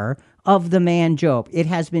core of the man Job. It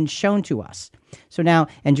has been shown to us. So now,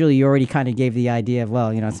 and Julie, you already kind of gave the idea of,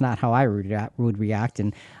 it's not how I would react.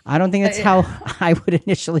 And I don't think that's how I would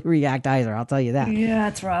initially react either. I'll tell you that. Yeah,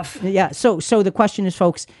 it's rough. Yeah. So the question is,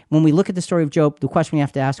 folks, when we look at the story of Job, the question we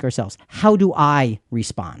have to ask ourselves, how do I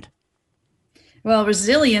respond? Well,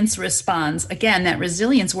 resilience responds. Again, that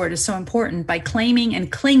resilience word is so important, by claiming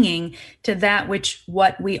and clinging to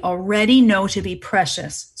what we already know to be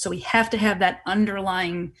precious. So we have to have that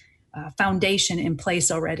underlying foundation in place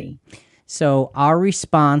already. So our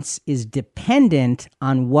response is dependent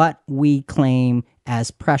on what we claim as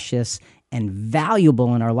precious and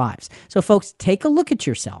valuable in our lives. So folks, take a look at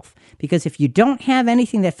yourself, because if you don't have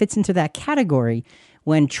anything that fits into that category,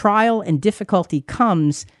 when trial and difficulty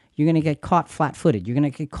comes, you're going to get caught flat-footed. You're going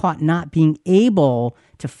to get caught not being able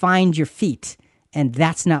to find your feet, and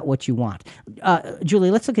that's not what you want.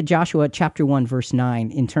 Julie, let's look at Joshua chapter 1, verse 9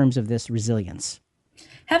 in terms of this resilience.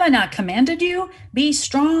 "Have I not commanded you? Be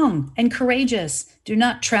strong and courageous. Do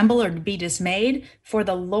not tremble or be dismayed, for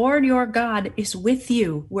the Lord your God is with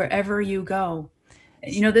you wherever you go."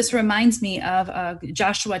 This reminds me of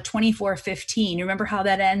Joshua 24:15. You remember how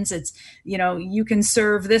that ends? It's, you can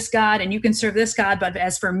serve this God and you can serve this God, but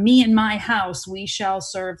as for me and my house, we shall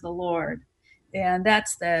serve the Lord. And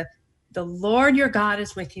that's the Lord your God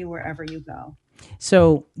is with you wherever you go.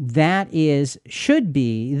 So that should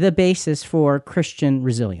be the basis for Christian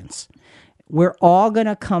resilience. We're all going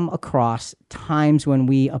to come across times when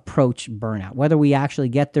we approach burnout. Whether we actually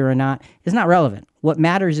get there or not is not relevant. What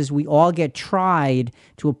matters is we all get tried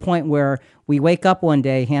to a point where we wake up one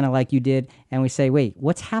day, Hannah, like you did, and we say, wait,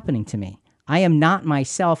 what's happening to me? I am not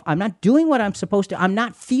myself. I'm not doing what I'm supposed to. I'm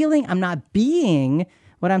not feeling, I'm not being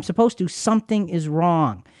what I'm supposed to. Something is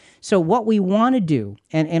wrong. So what we want to do,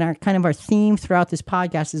 and our kind of our theme throughout this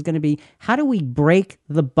podcast is going to be, how do we break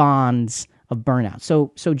the bonds of burnout?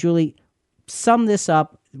 So Julie, sum this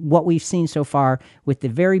up, what we've seen so far with the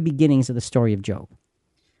very beginnings of the story of Job.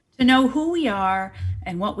 To know who we are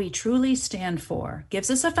and what we truly stand for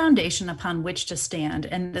gives us a foundation upon which to stand.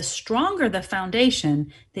 And the stronger the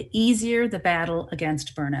foundation, the easier the battle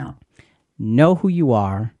against burnout. Know who you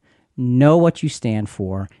are, know what you stand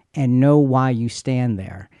for, and know why you stand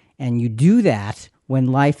there. And you do that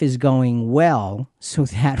when life is going well, so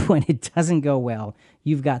that when it doesn't go well,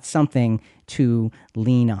 you've got something to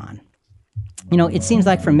lean on. You know, it seems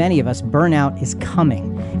like for many of us, burnout is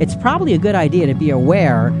coming. It's probably a good idea to be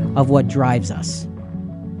aware of what drives us.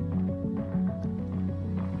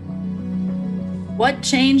 What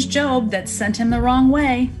changed Job that sent him the wrong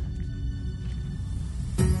way?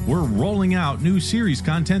 We're rolling out new series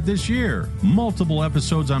content this year. Multiple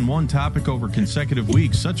episodes on one topic over consecutive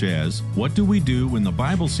weeks, such as, what do we do when the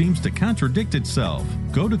Bible seems to contradict itself?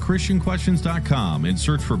 Go to ChristianQuestions.com and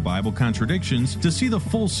search for Bible contradictions to see the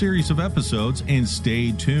full series of episodes, and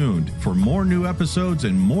stay tuned for more new episodes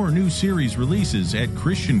and more new series releases at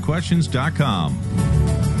ChristianQuestions.com.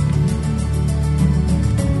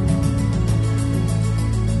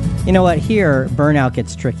 You know what? Here, burnout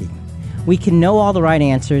gets tricky. We can know all the right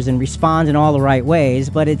answers and respond in all the right ways,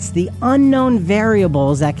 but it's the unknown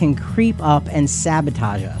variables that can creep up and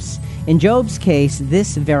sabotage us. In Job's case,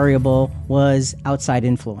 this variable was outside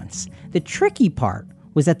influence. The tricky part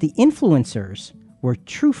was that the influencers were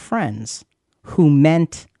true friends who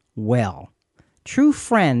meant well. True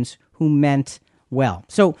friends who meant well.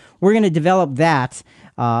 So we're going to develop that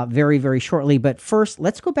very, very shortly. But first,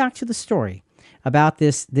 let's go back to the story about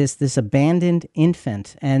this abandoned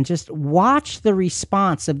infant, and just watch the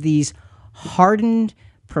response of these hardened,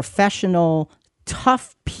 professional,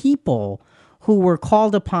 tough people who were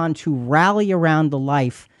called upon to rally around the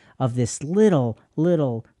life of this little,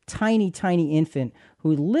 tiny infant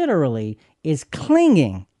who literally is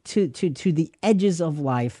clinging to the edges of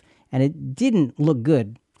life, and it didn't look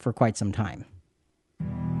good for quite some time.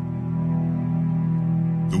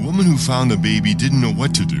 The woman who found the baby didn't know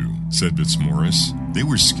what to do, said Fitzmaurice. They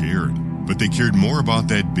were scared, but they cared more about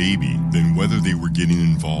that baby than whether they were getting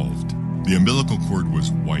involved. The umbilical cord was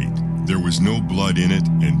white. There was no blood in it,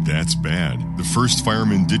 and that's bad. The first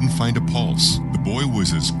fireman didn't find a pulse. The boy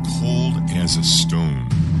was as cold as a stone.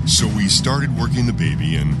 So we started working the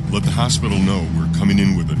baby and let the hospital know we're coming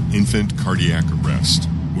in with an infant cardiac arrest.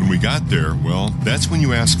 When we got there, well, that's when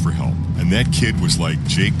you ask for help. And that kid was like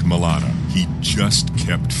Jake Malata. He just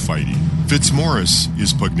kept fighting. Fitzmaurice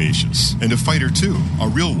is pugnacious, and a fighter too, a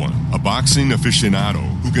real one. A boxing aficionado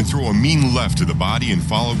who can throw a mean left to the body and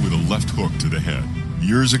follow with a left hook to the head.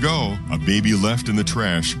 Years ago, a baby left in the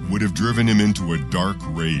trash would have driven him into a dark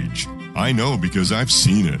rage. I know because I've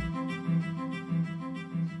seen it.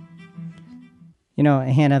 You know,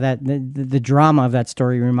 Hannah, that the drama of that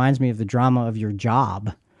story reminds me of the drama of your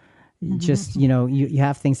job. Just, you know, you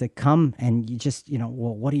have things that come and you just, you know,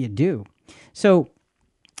 well, what do you do? So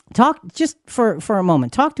talk just for a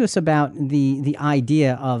moment, talk to us about the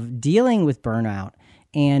idea of dealing with burnout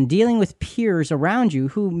and dealing with peers around you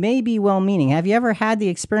who may be well-meaning. Have you ever had the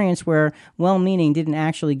experience where well-meaning didn't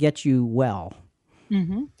actually get you well?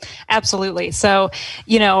 Mm-hmm. Absolutely. So,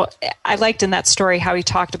 you know, I liked in that story how he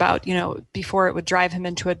talked about, you know, before it would drive him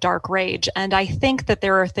into a dark rage. And I think that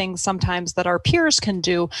there are things sometimes that our peers can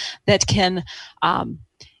do that can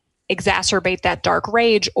exacerbate that dark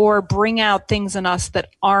rage or bring out things in us that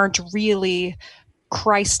aren't really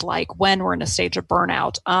Christ-like when we're in a stage of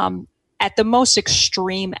burnout. At the most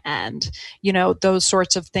extreme end, you know, those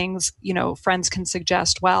sorts of things, you know, friends can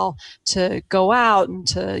suggest, well, to go out and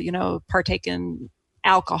to, you know, partake in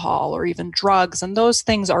alcohol or even drugs. And those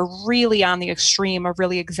things are really on the extreme of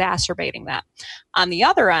really exacerbating that. On the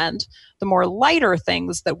other end, the more lighter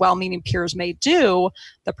things that well-meaning peers may do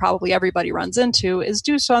that probably everybody runs into is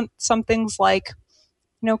do some things like,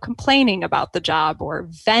 you know, complaining about the job or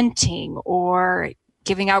venting or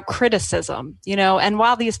giving out criticism, you know, and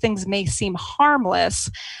while these things may seem harmless,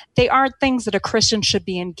 they aren't things that a Christian should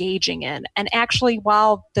be engaging in. And actually,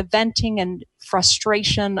 while the venting and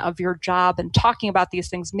frustration of your job and talking about these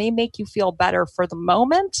things may make you feel better for the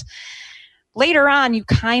moment, later on, you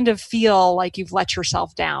kind of feel like you've let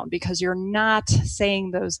yourself down because you're not saying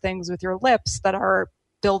those things with your lips that are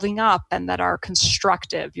building up and that are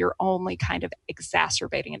constructive. You're only kind of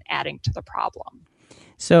exacerbating and adding to the problem.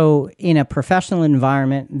 So in a professional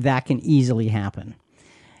environment, that can easily happen.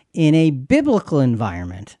 in a biblical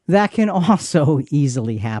environment, that can also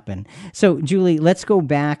easily happen. So, Julie, let's go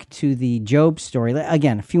back to the Job story.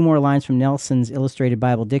 Again, a few more lines from Nelson's Illustrated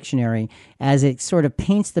Bible Dictionary as it sort of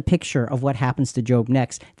paints the picture of what happens to Job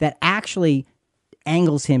next that actually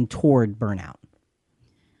angles him toward burnout.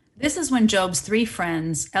 This is when Job's three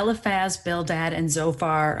friends, Eliphaz, Bildad, and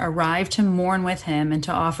Zophar, arrive to mourn with him and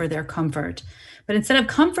to offer their comfort. But instead of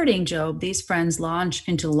comforting Job, these friends launch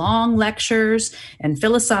into long lectures and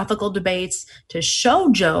philosophical debates to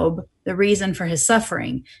show Job the reason for his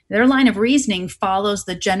suffering. Their line of reasoning follows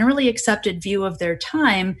the generally accepted view of their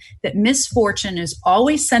time that misfortune is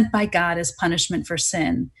always sent by God as punishment for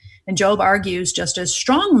sin. And Job argues just as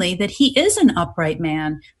strongly that he is an upright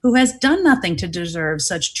man who has done nothing to deserve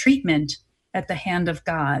such treatment at the hand of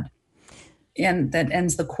God. And that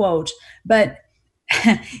ends the quote. But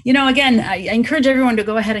again, I encourage everyone to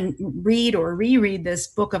go ahead and read or reread this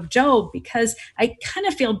book of Job, because I kind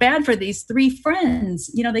of feel bad for these three friends.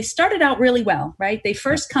 They started out really well, right? They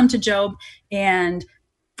first come to Job, and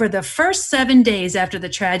for the first 7 days after the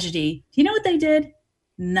tragedy, you know what they did?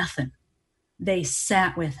 Nothing. They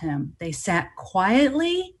sat with him. They sat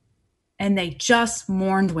quietly, and they just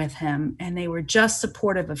mourned with him, and they were just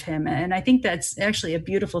supportive of him. And I think that's actually a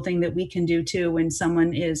beautiful thing that we can do too when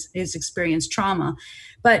someone is experienced trauma.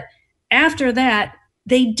 But after that,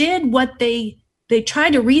 they did what they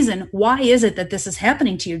tried to reason. Why is it that this is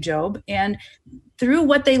happening to you, Job? And through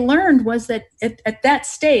what they learned was that at that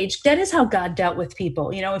stage, that is how God dealt with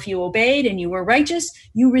people. If you obeyed and you were righteous,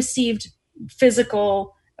 you received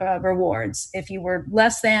physical rewards. If you were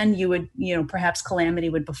less than, you would, perhaps calamity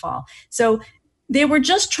would befall. So they were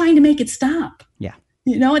just trying to make it stop. Yeah.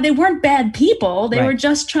 They weren't bad people. They were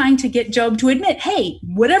just trying to get Job to admit, hey,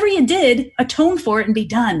 whatever you did, atone for it and be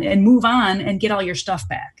done and move on and get all your stuff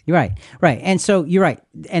back. Right. And so you're right.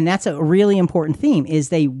 And that's a really important theme is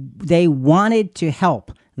they wanted to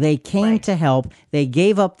help. They came to help. They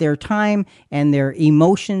gave up their time and their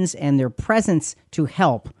emotions and their presence to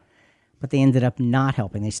help. But they ended up not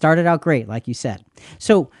helping. They started out great, like you said.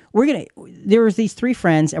 So there was these three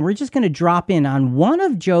friends, and we're just going to drop in on one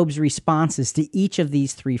of Job's responses to each of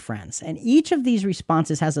these three friends. And each of these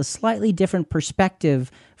responses has a slightly different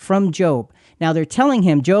perspective from Job. Now, they're telling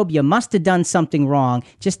him, Job, you must have done something wrong.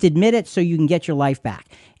 Just admit it so you can get your life back.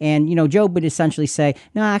 And, Job would essentially say,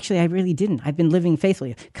 no, actually, I really didn't. I've been living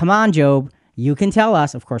faithfully. Come on, Job. You can tell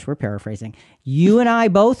us, of course, we're paraphrasing. You and I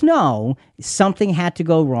both know something had to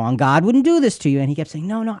go wrong. God wouldn't do this to you. And he kept saying,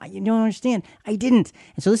 no, you don't understand. I didn't.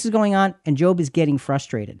 And so this is going on, and Job is getting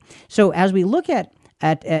frustrated. So as we look at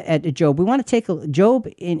Job, we want to take Job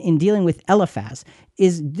in dealing with Eliphaz.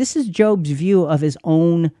 This is Job's view of his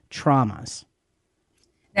own traumas.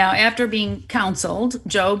 Now, after being counseled,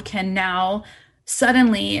 Job can now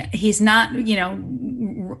suddenly, he's not,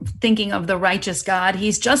 thinking of the righteous God.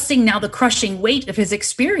 He's just seeing now the crushing weight of his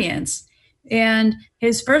experience. And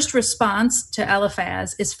his first response to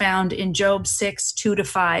Eliphaz is found in Job 6,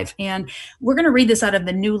 2-5. And we're going to read this out of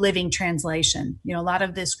the New Living Translation. A lot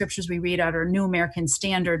of the scriptures we read out are New American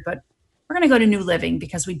Standard, but we're going to go to New Living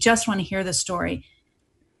because we just want to hear the story.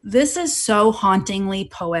 This is so hauntingly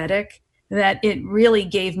poetic that it really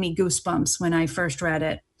gave me goosebumps when I first read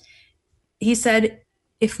it. He said,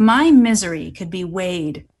 if my misery could be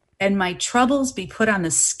weighed and my troubles be put on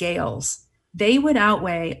the scales, they would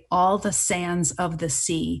outweigh all the sands of the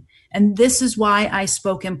sea. And this is why I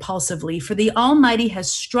spoke impulsively, for the Almighty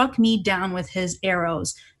has struck me down with his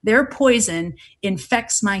arrows. Their poison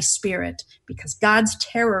infects my spirit because God's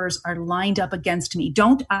terrors are lined up against me.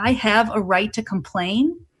 Don't I have a right to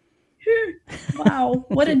complain? Wow,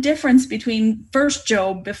 what a difference between first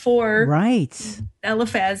Job before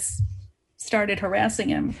Eliphaz started harassing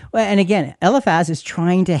him. Well, and again, Eliphaz is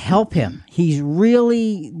trying to help him. He's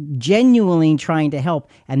really genuinely trying to help.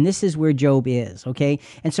 And this is where Job is, okay?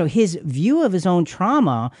 And so his view of his own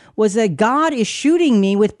trauma was that God is shooting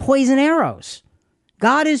me with poison arrows.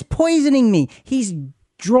 God is poisoning me. He's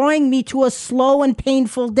drawing me to a slow and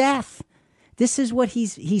painful death. This is what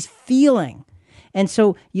he's feeling. And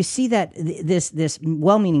so you see that this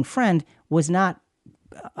well-meaning friend was not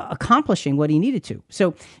accomplishing what he needed to.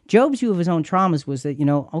 So Job's view of his own traumas was that,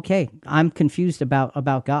 okay, I'm confused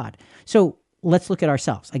about God. So let's look at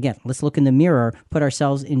ourselves. Again, let's look in the mirror, put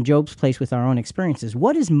ourselves in Job's place with our own experiences.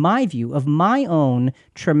 What is my view of my own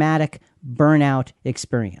traumatic burnout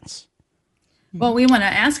experience? Well, we want to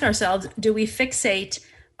ask ourselves, do we fixate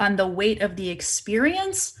on the weight of the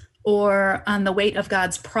experience or on the weight of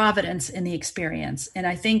God's providence in the experience? And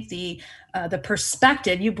I think the the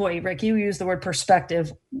perspective. Rick, you use the word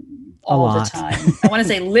perspective all the time. I want to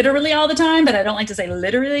say literally all the time, but I don't like to say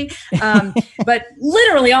literally. But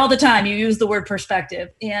literally all the time you use the word perspective.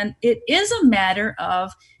 And it is a matter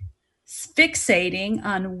of fixating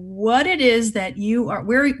on what it is that you are,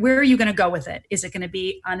 where are you going to go with it? Is it going to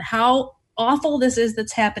be on how awful this is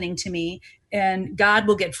that's happening to me, and God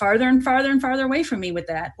will get farther and farther and farther away from me with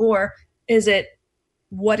that? Or is it,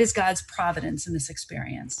 what is God's providence in this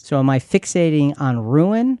experience? So am I fixating on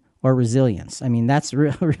ruin or resilience? I mean, that's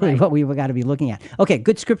really right. What we've got to be looking at. Okay,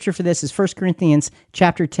 good scripture for this is 1 Corinthians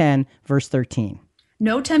chapter 10, verse 13.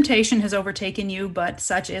 No temptation has overtaken you, but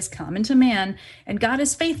such is common to man. And God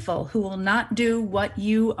is faithful, who will not do what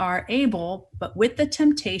you are able, but with the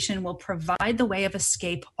temptation will provide the way of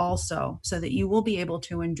escape also, so that you will be able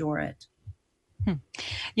to endure it.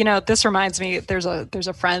 You know, this reminds me, there's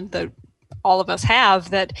a friend that all of us have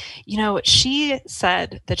that, you know, she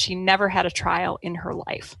said that she never had a trial in her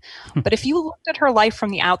life. But if you looked at her life from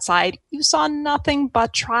the outside, you saw nothing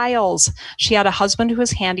but trials. She had a husband who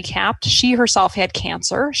was handicapped. She herself had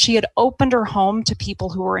cancer. She had opened her home to people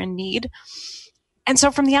who were in need. And so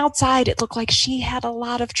from the outside, it looked like she had a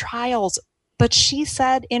lot of trials. But she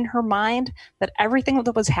said in her mind that everything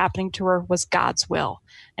that was happening to her was God's will.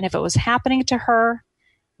 And if it was happening to her,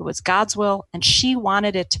 it was God's will, and she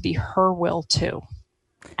wanted it to be her will too.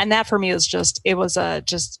 And that for me is just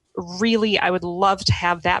really, I would love to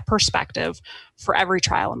have that perspective for every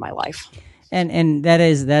trial in my life. And that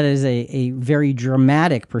is a very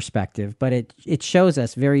dramatic perspective, but it shows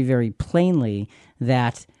us very, very plainly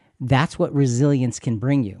that that's what resilience can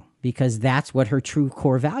bring you, because that's what her true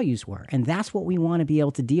core values were. And that's what we want to be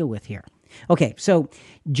able to deal with here. Okay, so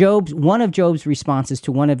one of Job's responses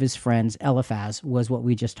to one of his friends, Eliphaz, was what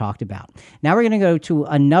we just talked about. Now we're going to go to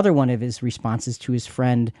another one of his responses to his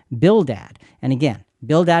friend Bildad. And again,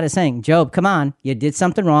 Bildad is saying, Job, come on, you did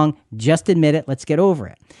something wrong. Just admit it. Let's get over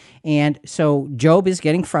it. And so Job is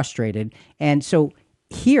getting frustrated. And so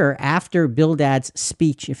here, after Bildad's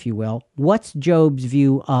speech, if you will, what's Job's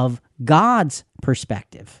view of God's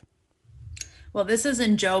perspective? Well, this is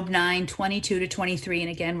in Job 9, 22 to 23. And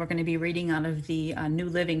again, we're going to be reading out of the New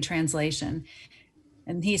Living Translation.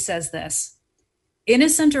 And he says this: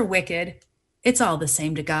 innocent or wicked, it's all the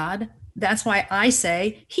same to God. That's why I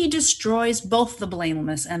say he destroys both the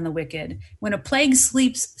blameless and the wicked. When a plague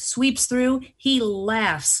sweeps through, he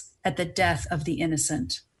laughs at the death of the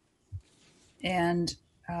innocent. And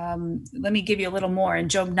let me give you a little more. In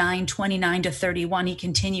Job 9, 29 to 31, he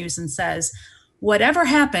continues and says, whatever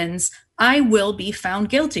happens, I will be found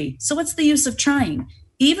guilty. So what's the use of trying?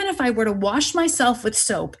 Even if I were to wash myself with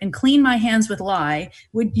soap and clean my hands with lye,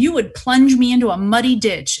 you would plunge me into a muddy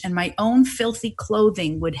ditch, and my own filthy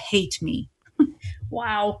clothing would hate me.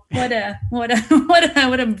 Wow, what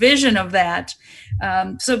a vision of that.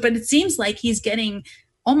 But it seems like he's getting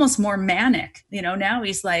almost more manic. Now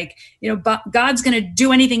he's like, God's going to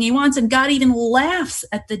do anything he wants, and God even laughs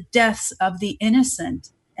at the deaths of the innocent.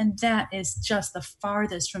 And that is just the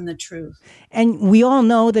farthest from the truth. And we all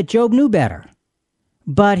know that Job knew better,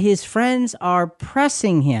 but his friends are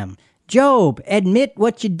pressing him. Job, admit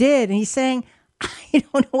what you did. And he's saying, I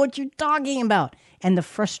don't know what you're talking about. And the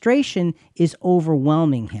frustration is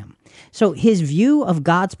overwhelming him. So his view of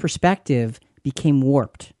God's perspective became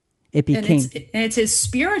warped. It's his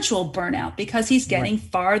spiritual burnout, because he's getting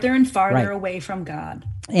farther and farther away from God.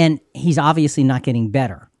 And he's obviously not getting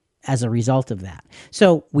better as a result of that.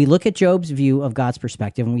 So we look at Job's view of God's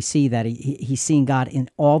perspective, and we see that he's seeing God in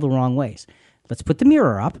all the wrong ways. Let's put the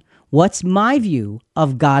mirror up. What's my view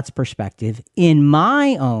of God's perspective in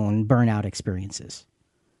my own burnout experiences?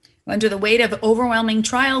 Under the weight of overwhelming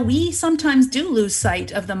trial, we sometimes do lose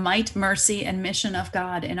sight of the might, mercy, and mission of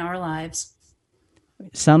God in our lives.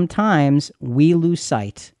 Sometimes we lose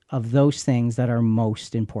sight of those things that are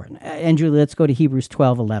most important. And Julie, let's go to Hebrews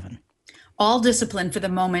 12:11. All discipline for the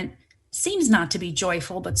moment seems not to be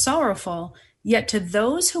joyful but sorrowful, yet to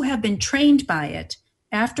those who have been trained by it,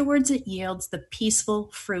 afterwards it yields the peaceful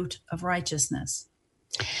fruit of righteousness.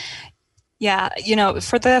 Yeah,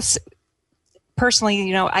 for this,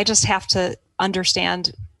 personally, I just have to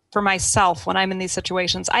understand for myself when I'm in these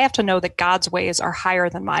situations, I have to know that God's ways are higher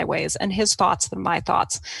than my ways and his thoughts than my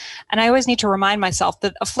thoughts. And I always need to remind myself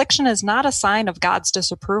that affliction is not a sign of God's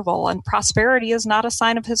disapproval, and prosperity is not a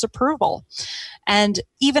sign of his approval. And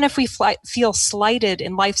even if we feel slighted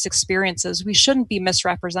in life's experiences, we shouldn't be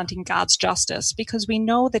misrepresenting God's justice, because we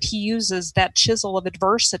know that he uses that chisel of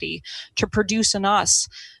adversity to produce in us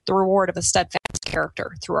the reward of a steadfast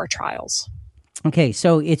character through our trials. Okay,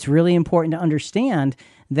 so it's really important to understand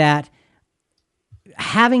that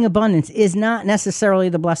having abundance is not necessarily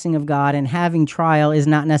the blessing of God, and having trial is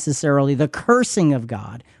not necessarily the cursing of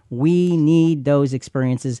God. We need those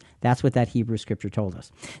experiences. That's what that Hebrew scripture told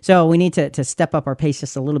us. So we need to step up our pace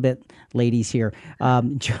just a little bit, ladies, here.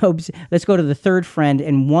 Let's go to the third friend,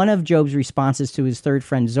 and one of Job's responses to his third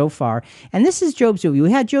friend, Zophar. And this is Job's view.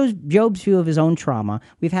 We had Job's view of his own trauma.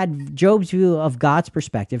 We've had Job's view of God's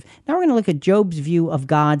perspective. Now we're going to look at Job's view of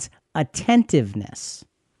God's attentiveness.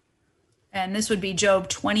 And this would be Job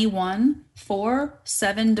 21, 4,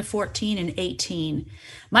 7 to 14, and 18.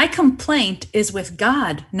 My complaint is with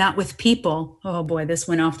God, not with people. Oh boy, this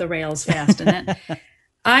went off the rails fast, didn't it?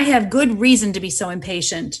 I have good reason to be so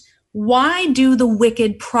impatient. Why do the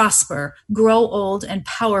wicked prosper, grow old and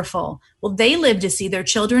powerful? Well, they live to see their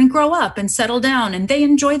children grow up and settle down, and they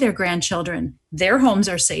enjoy their grandchildren. Their homes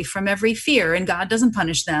are safe from every fear, and God doesn't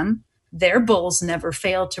punish them. Their bulls never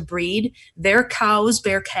fail to breed. Their cows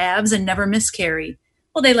bear calves and never miscarry.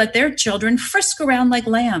 Well, they let their children frisk around like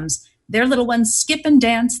lambs. Their little ones skip and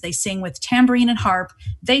dance. They sing with tambourine and harp.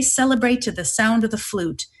 They celebrate to the sound of the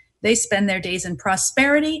flute. They spend their days in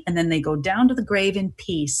prosperity, and then they go down to the grave in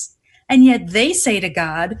peace. And yet they say to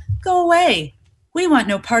God, go away. We want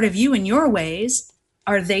no part of you and your ways.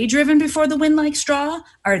 Are they driven before the wind like straw?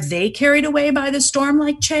 Are they carried away by the storm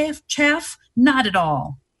like chaff? Not at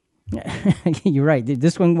all. You're right.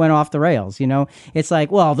 This one went off the rails. It's like,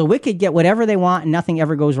 well, the wicked get whatever they want and nothing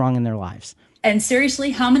ever goes wrong in their lives. And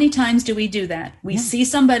seriously, how many times do we do that? We see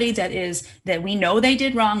somebody that we know they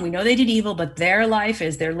did wrong, we know they did evil, but their life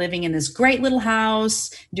is they're living in this great little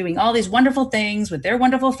house, doing all these wonderful things with their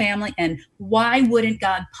wonderful family. And why wouldn't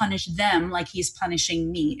God punish them like he's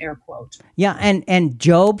punishing me, air quote? Yeah, and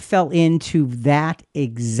Job fell into that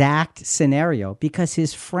exact scenario because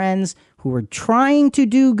his friends who were trying to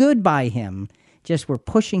do good by him just were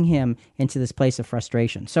pushing him into this place of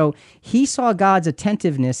frustration. So he saw God's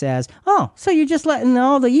attentiveness as, oh, so you're just letting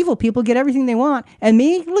all the evil people get everything they want. And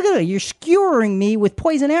me, look at it, you're skewering me with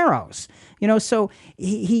poison arrows. So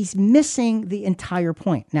he's missing the entire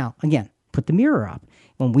point. Now, again, put the mirror up.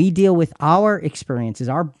 When we deal with our experiences,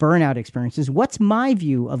 our burnout experiences, what's my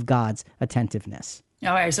view of God's attentiveness?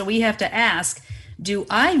 All right, so we have to ask, do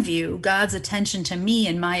I view God's attention to me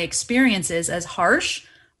and my experiences as harsh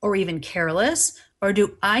or even careless, or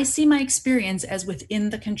do I see my experience as within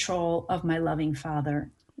the control of my loving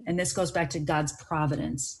Father? And this goes back to God's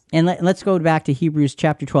providence. And let's go back to Hebrews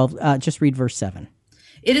chapter 12. Just read verse 7.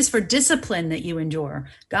 It is for discipline that you endure.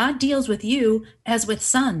 God deals with you as with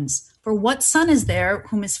sons. For what son is there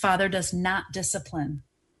whom his father does not discipline?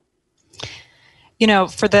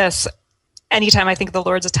 For this, anytime I think of the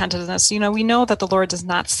Lord's attentiveness, we know that the Lord does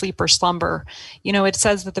not sleep or slumber. It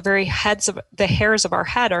says that the hairs of our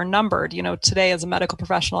head are numbered. Today as a medical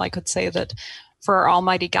professional, I could say that for our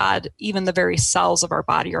Almighty God, even the very cells of our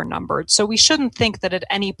body are numbered. So we shouldn't think that at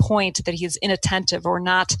any point that he is inattentive or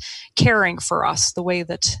not caring for us the way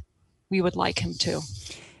that we would like him to.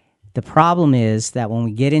 The problem is that when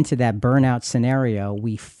we get into that burnout scenario,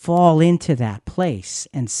 we fall into that place,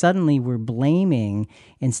 and suddenly we're blaming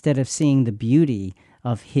instead of seeing the beauty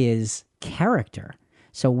of his character.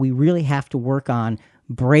 So we really have to work on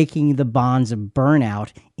breaking the bonds of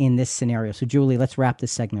burnout in this scenario. So Julie, let's wrap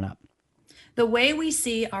this segment up. The way we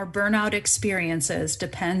see our burnout experiences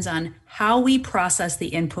depends on how we process the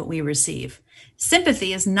input we receive.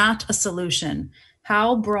 Sympathy is not a solution.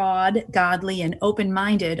 How broad, godly, and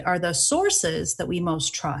open-minded are the sources that we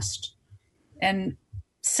most trust? And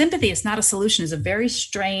sympathy is not a solution is a very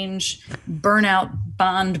strange burnout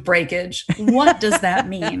bond breakage. What does that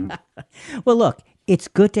mean? Well, look, it's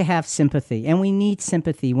good to have sympathy, and we need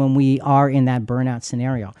sympathy when we are in that burnout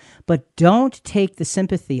scenario. But don't take the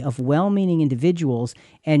sympathy of well-meaning individuals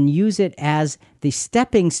and use it as the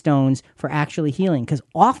stepping stones for actually healing. Because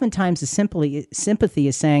oftentimes the sympathy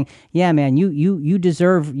is saying, "Yeah, man, you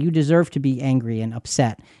deserve to be angry and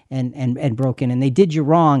upset and broken, and they did you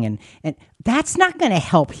wrong," and that's not going to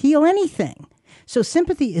help heal anything. So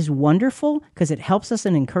sympathy is wonderful because it helps us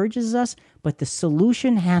and encourages us, but the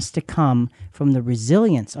solution has to come from the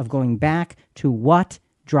resilience of going back to what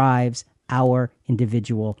drives our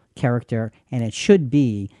individual character, and it should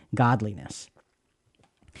be godliness.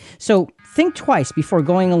 So think twice before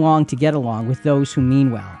going along to get along with those who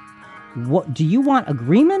mean well. What do you want,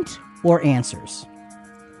 agreement or answers?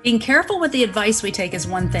 Being careful with the advice we take is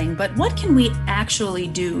one thing, but what can we actually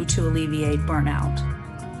do to alleviate burnout?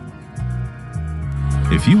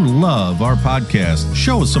 If you love our podcast,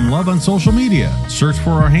 show us some love on social media. Search for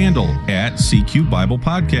our handle at CQ Bible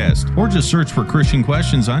Podcast, or just search for Christian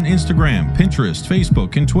Questions on Instagram, Pinterest,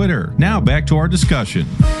 Facebook, and Twitter. Now back to our discussion.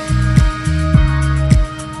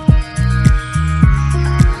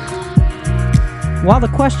 While the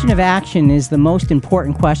question of action is the most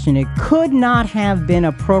important question, it could not have been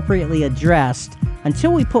appropriately addressed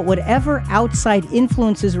until we put whatever outside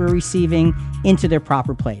influences we're receiving into their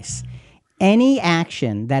proper place. Any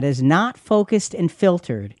action that is not focused and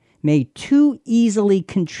filtered may too easily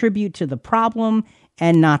contribute to the problem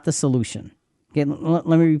and not the solution. Okay, let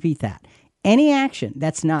me repeat that. Any action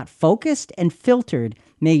that's not focused and filtered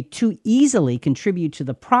may too easily contribute to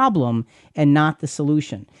the problem and not the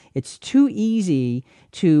solution. It's too easy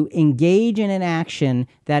to engage in an action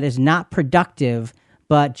that is not productive,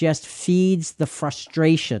 but just feeds the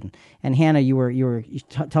frustration. And Hannah, you were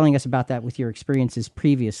telling us about that with your experiences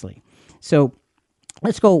previously. So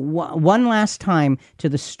let's go one last time to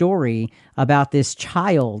the story about this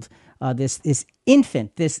child, this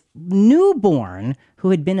infant, this newborn who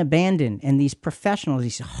had been abandoned, and these professionals,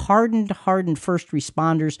 these hardened first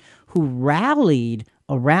responders who rallied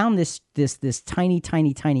around this tiny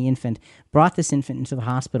infant, brought this infant into the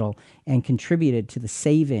hospital and contributed to the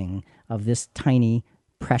saving of this tiny,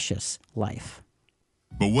 precious life.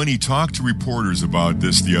 But when he talked to reporters about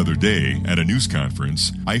this the other day at a news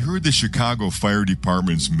conference, I heard the Chicago Fire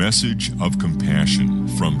Department's message of compassion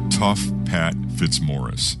from Tough Pat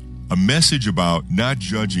Fitzmaurice. A message about not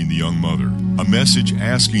judging the young mother. A message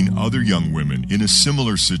asking other young women in a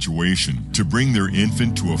similar situation to bring their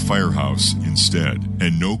infant to a firehouse instead.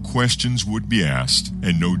 And no questions would be asked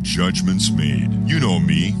and no judgments made. You know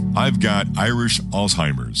me. I've got Irish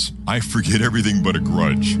Alzheimer's. I forget everything but a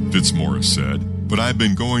grudge, Fitzmaurice said. But I've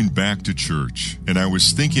been going back to church, and I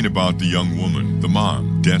was thinking about the young woman, the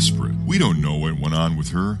mom, desperate. We don't know what went on with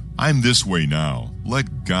her. I'm this way now.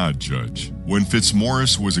 Let God judge. When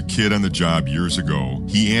Fitzmaurice was a kid on the job years ago,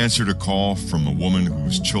 he answered a call from a woman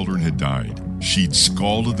whose children had died. She'd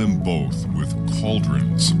scalded them both with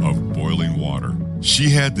cauldrons of boiling water. She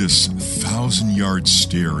had this 1,000-yard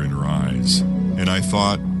stare in her eyes, and I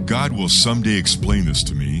thought, God will someday explain this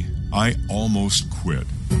to me. I almost quit.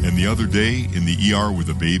 And the other day, in the ER with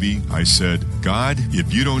a baby, I said, God,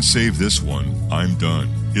 if you don't save this one, I'm done.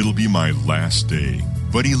 It'll be my last day.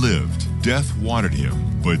 But he lived. Death wanted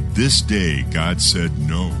him. But this day, God said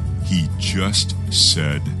no. He just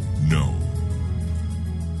said no.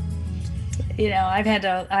 You know, I've had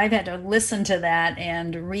to listen to that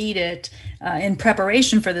and read it in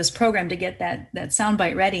preparation for this program to get that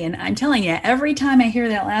soundbite ready. And I'm telling you, every time I hear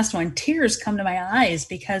that last one, tears come to my eyes,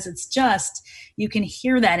 because it's just, you can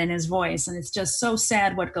hear that in his voice, and it's just so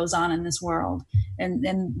sad what goes on in this world. And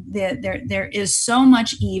there is so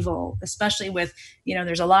much evil, especially with, you know,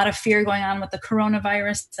 there's a lot of fear going on with the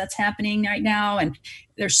coronavirus that's happening right now, and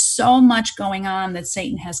there's so much going on that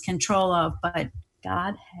Satan has control of, but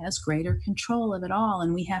God has greater control of it all,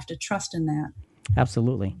 and we have to trust in that.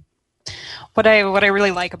 Absolutely. What I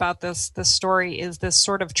really like about this story is this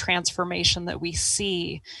sort of transformation that we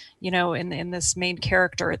see, you know, in this main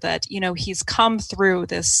character, that, you know, he's come through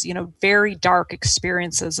this, you know, very dark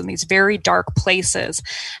experiences and these very dark places.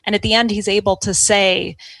 And at the end, he's able to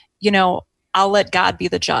say, you know, I'll let God be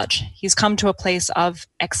the judge. He's come to a place of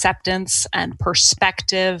acceptance and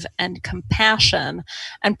perspective and compassion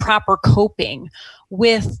and proper coping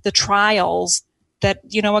with the trials that,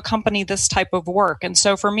 you know, accompany this type of work. And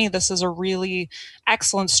so for me, this is a really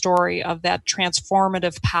excellent story of that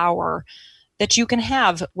transformative power that you can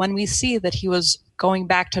have when we see that he was going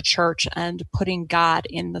back to church and putting God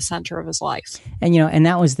in the center of his life. And, you know, and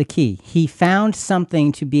that was the key. He found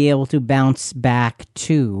something to be able to bounce back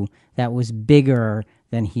to that was bigger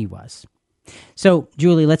than he was. So,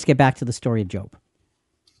 Julie, let's get back to the story of Job.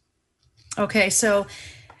 Okay, so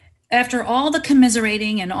after all the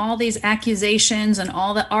commiserating and all these accusations and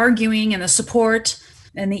all the arguing and the support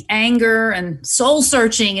and the anger and soul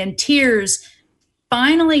searching and tears,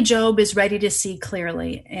 finally Job is ready to see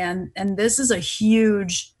clearly. And this is a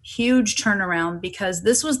huge turnaround, because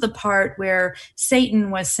this was the part where Satan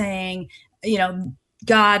was saying, you know,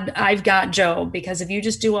 God, I've got Job, because if you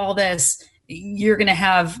just do all this, you're going to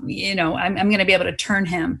have, you know, I'm going to be able to turn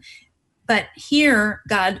him. But here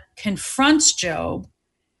God confronts Job,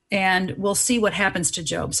 and we'll see what happens to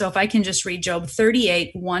Job. So if I can just read Job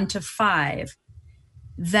 38, 1-5.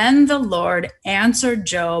 Then the Lord answered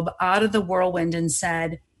Job out of the whirlwind and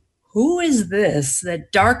said, who is this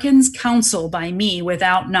that darkens counsel by me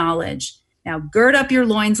without knowledge? Now gird up your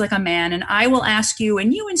loins like a man, and I will ask you,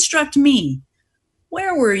 and you instruct me.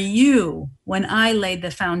 Where were you when I laid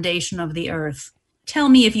the foundation of the earth? Tell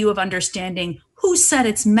me, if you have understanding, who set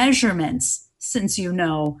its measurements, since you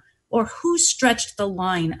know, or who stretched the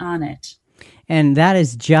line on it? And that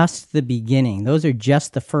is just the beginning. Those are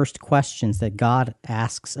just the first questions that God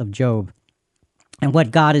asks of Job. And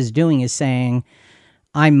what God is doing is saying,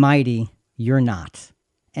 I'm mighty, you're not.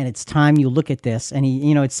 And it's time you look at this. And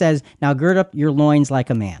it says, now gird up your loins like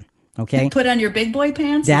a man. Okay. Put on your big boy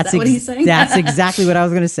pants. Is that what he's saying? That's exactly what I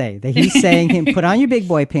was going to say. That he's saying, put on your big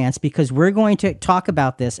boy pants, because we're going to talk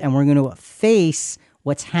about this and we're going to face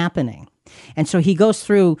what's happening. And so he goes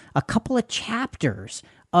through a couple of chapters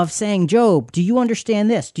of saying, Job, do you understand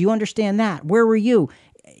this? Do you understand that? Where were you?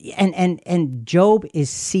 And Job is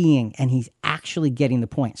seeing, and he's actually getting the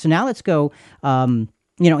point. So now let's go.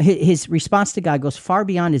 His response to God goes far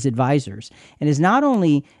beyond his advisors and is not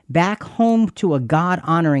only back home to a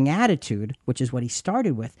God-honoring attitude, which is what he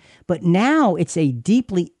started with, but now it's a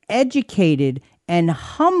deeply educated and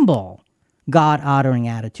humble God-honoring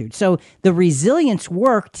attitude. So the resilience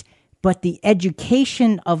worked, but the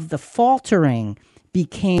education of the faltering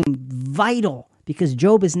became vital because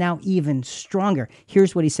Job is now even stronger.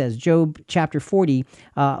 Here's what he says, Job chapter 40,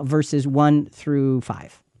 verses 1 through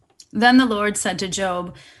 5. Then the Lord said to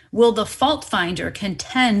Job, will the fault finder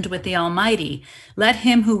contend with the Almighty? Let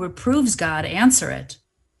him who reproves God answer it.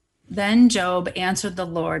 Then Job answered the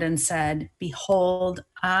Lord and said, behold,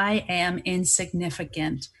 I am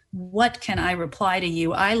insignificant. What can I reply to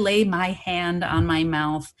you? I lay my hand on my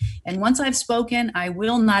mouth. And once I've spoken, I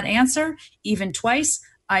will not answer. Even twice,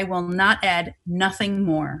 I will not add nothing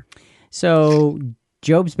more. So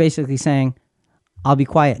Job's basically saying, I'll be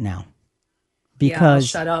quiet now. Because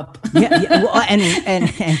shut up. and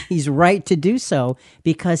he's right to do so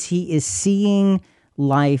because he is seeing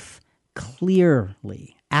life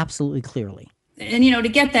clearly, absolutely clearly. And, to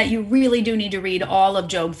get that, you really do need to read all of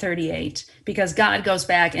Job 38 because God goes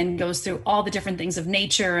back and goes through all the different things of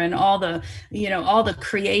nature and all the, all the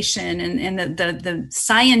creation and the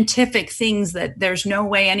scientific things that there's no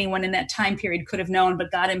way anyone in that time period could have known, but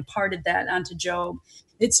God imparted that onto Job.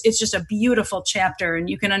 It's just a beautiful chapter, and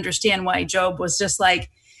you can understand why Job was just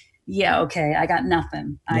like, yeah, okay, I got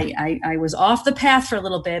nothing. Yeah. I was off the path for a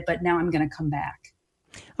little bit, but now I'm going to come back.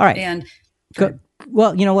 All right. And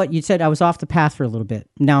well, you know what? You said I was off the path for a little bit.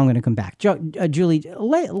 Now I'm going to come back. Julie,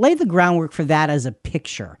 lay the groundwork for that as a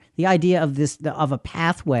picture. The idea of of a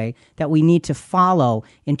pathway that we need to follow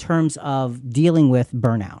in terms of dealing with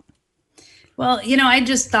burnout. Well, I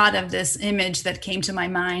just thought of this image that came to my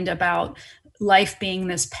mind about life being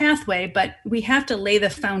this pathway, but we have to lay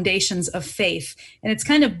the foundations of faith. And it's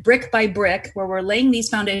kind of brick by brick where we're laying these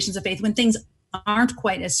foundations of faith when things aren't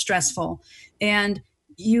quite as stressful. And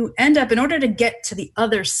you end up, in order to get to the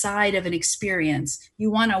other side of an experience,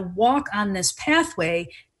 you want to walk on this pathway.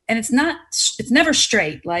 And it's never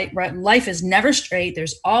straight. Right? Life is never straight.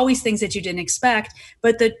 There's always things that you didn't expect.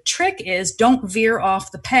 But the trick is don't veer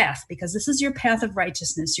off the path, because this is your path of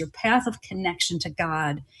righteousness, your path of connection to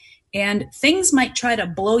God. And things might try to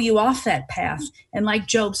blow you off that path. And like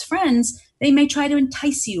Job's friends, they may try to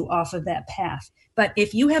entice you off of that path. But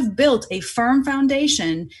if you have built a firm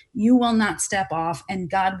foundation, you will not step off, and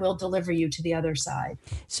God will deliver you to the other side.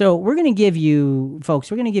 So we're going to give you, folks,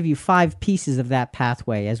 5 pieces of that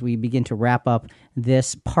pathway as we begin to wrap up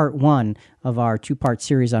this part 1 of our 2-part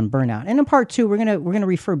series on burnout. And in part 2, we're going to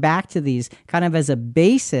refer back to these kind of as a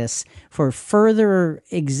basis for further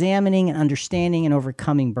examining and understanding and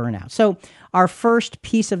overcoming burnout. So our first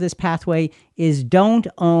piece of this pathway is don't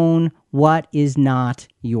own what is not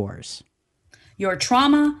yours. Your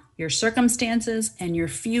trauma, your circumstances, and your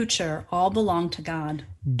future all belong to God.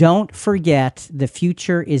 Don't forget the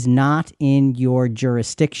future is not in your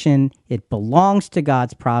jurisdiction. It belongs to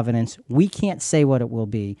God's providence. We can't say what it will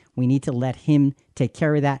be. We need to let him take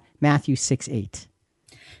care of that. Matthew 6:8.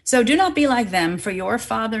 So do not be like them, for your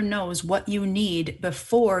Father knows what you need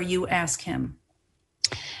before you ask him.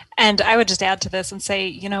 And I would just add to this and say,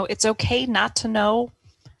 it's okay not to know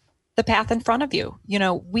the path in front of you.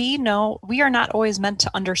 We know we are not always meant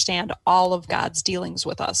to understand all of God's dealings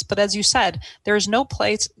with us. But as you said, there is no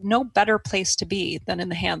better place to be than in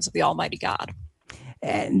the hands of the Almighty God.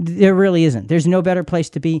 And there really isn't. There's no better place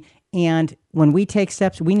to be. And when we take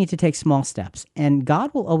steps, we need to take small steps. And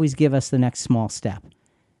God will always give us the next small step.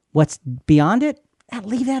 What's beyond it,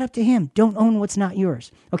 leave that up to him. Don't own what's not yours.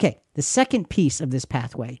 Okay, the second piece of this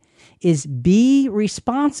pathway is be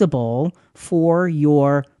responsible for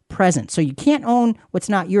your present. So you can't own what's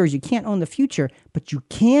not yours. You can't own the future, but you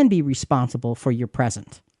can be responsible for your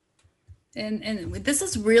present. And this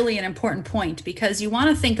is really an important point, because you want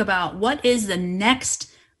to think about what is the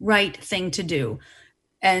next right thing to do.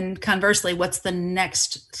 And conversely, what's the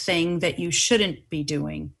next thing that you shouldn't be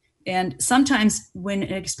doing? And sometimes when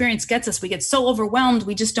an experience gets us, we get so overwhelmed,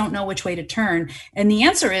 we just don't know which way to turn. And the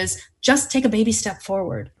answer is just take a baby step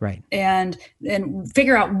forward. Right. And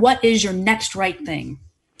figure out what is your next right thing.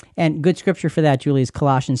 And good scripture for that, Julie, is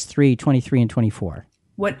Colossians 3:23 and 24.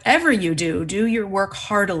 Whatever you do, do your work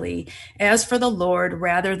heartily, as for the Lord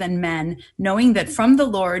rather than men, knowing that from the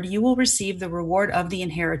Lord you will receive the reward of the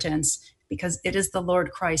inheritance, because it is the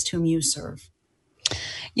Lord Christ whom you serve.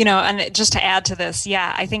 And just to add to this,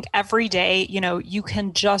 I think every day, you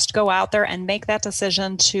can just go out there and make that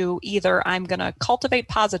decision to either I'm going to cultivate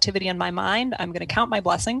positivity in my mind, I'm going to count my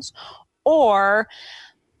blessings, or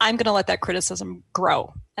I'm going to let that criticism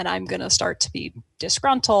grow and I'm going to start to be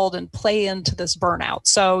disgruntled and play into this burnout.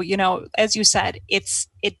 So, as you said,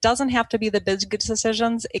 it doesn't have to be the big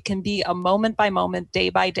decisions. It can be a moment by moment, day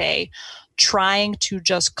by day, trying to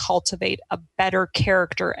just cultivate a better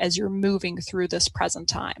character as you're moving through this present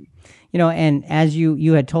time. And as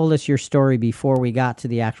you had told us your story before we got to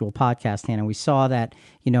the actual podcast, Hannah, we saw that,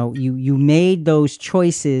 you made those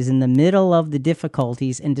choices in the middle of the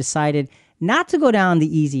difficulties and decided not to go down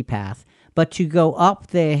the easy path, but to go up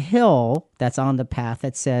the hill that's on the path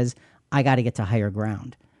that says, I got to get to higher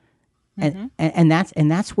ground. Mm-hmm. And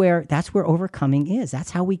that's where overcoming is. That's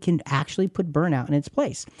how we can actually put burnout in its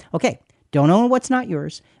place. Okay, don't own what's not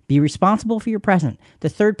yours. Be responsible for your present. The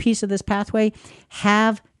third piece of this pathway,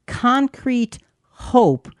 have concrete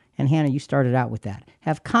hope. And Hannah, you started out with that.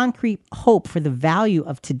 Have concrete hope for the value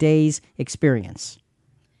of today's experience.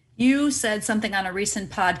 You said something on a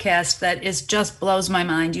recent podcast that just blows my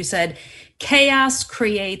mind. You said, chaos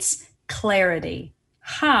creates clarity.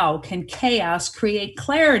 How can chaos create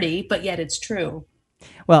clarity, but yet it's true?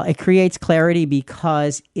 Well, it creates clarity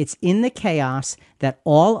because it's in the chaos that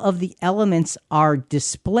all of the elements are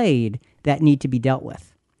displayed that need to be dealt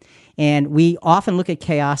with. And we often look at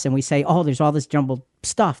chaos and we say, oh, there's all this jumbled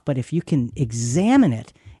stuff. But if you can examine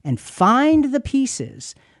it and find the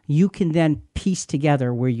pieces, you can then piece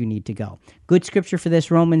together where you need to go. Good scripture for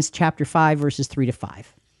this, Romans chapter 5, verses 3-5.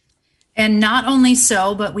 And not only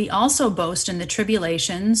so, but we also boast in the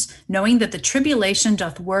tribulations, knowing that the tribulation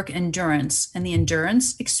doth work endurance, and the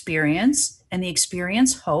endurance experience, and the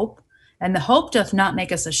experience hope. And the hope doth not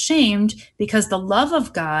make us ashamed, because the love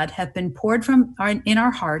of God hath been poured in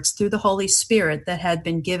our hearts through the Holy Spirit that had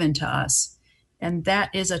been given to us. And that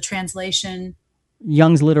is a translation.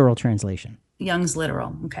 Young's literal translation. Young's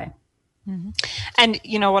literal. Okay. Mm-hmm. And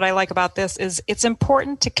what I like about this is it's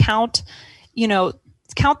important to count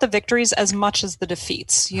the victories as much as the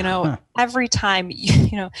defeats. Every time,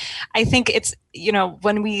 I think it's,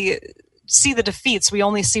 when we see the defeats, we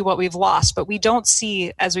only see what we've lost, but we don't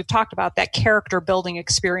see, as we've talked about, that character building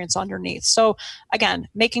experience underneath. So again,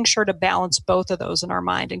 making sure to balance both of those in our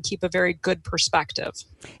mind and keep a very good perspective.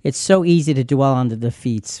 It's so easy to dwell on the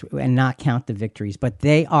defeats and not count the victories, but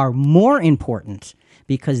they are more important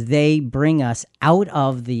because they bring us out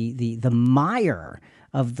of the mire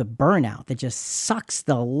of the burnout that just sucks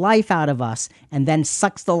the life out of us and then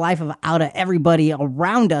sucks the life out of everybody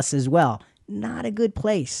around us as well. Not a good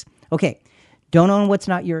place. Okay, don't own what's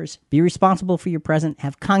not yours. Be responsible for your present.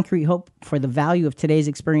 Have concrete hope for the value of today's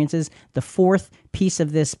experiences. The fourth piece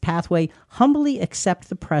of this pathway, humbly accept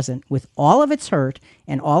the present with all of its hurt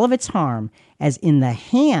and all of its harm as in the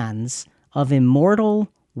hands of immortal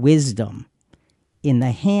wisdom. In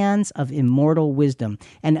the hands of immortal wisdom.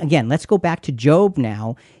 And again, let's go back to Job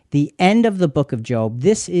now, the end of the book of Job.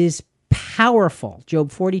 This is powerful.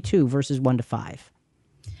 Job 42, verses 1-5.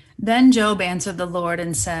 Then Job answered the Lord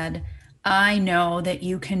and said, I know that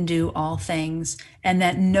you can do all things, and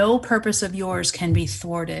that no purpose of yours can be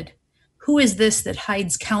thwarted. Who is this that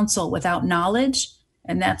hides counsel without knowledge?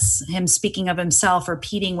 And that's him speaking of himself,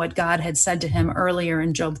 repeating what God had said to him earlier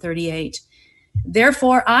in Job 38.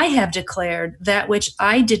 Therefore, I have declared that which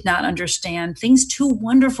I did not understand, things too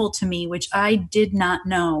wonderful to me, which I did not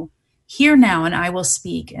know. Hear now, and I will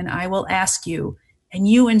speak, and I will ask you, and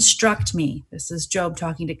you instruct me. This is Job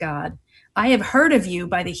talking to God. I have heard of you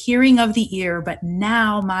by the hearing of the ear, but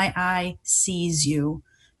now my eye sees you.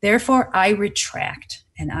 Therefore, I retract,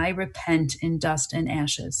 and I repent in dust and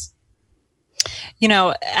ashes.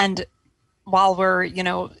 And while we're,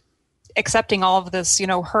 accepting all of this,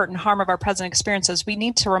 hurt and harm of our present experiences, we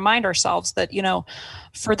need to remind ourselves that,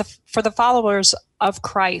 for the followers of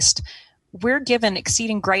Christ, we're given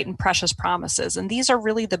exceeding great and precious promises. And these are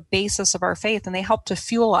really the basis of our faith, and they help to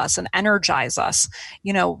fuel us and energize us,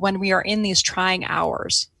 when we are in these trying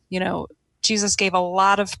hours. Jesus gave a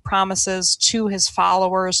lot of promises to his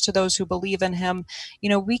followers, to those who believe in him.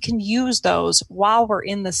 We can use those while we're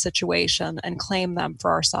in this situation and claim them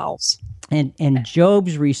for ourselves. And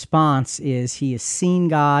Job's response is he has seen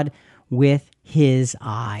God with his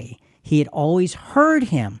eye. He had always heard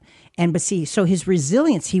him. So his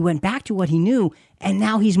resilience, he went back to what he knew and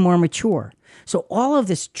now he's more mature. So all of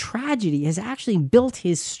this tragedy has actually built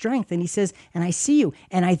his strength. And he says, and I see you,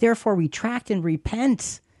 and I therefore retract and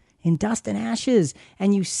repent in dust and ashes.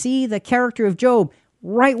 And you see the character of Job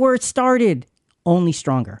right where it started, only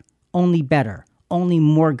stronger, only better, only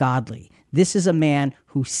more godly. This is a man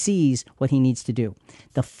who sees what he needs to do.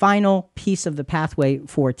 The final piece of the pathway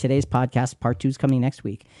for today's podcast, part 2 is coming next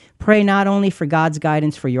week. Pray not only for God's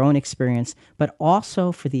guidance for your own experience, but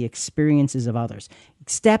also for the experiences of others.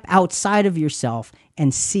 Step outside of yourself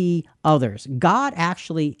and see others. God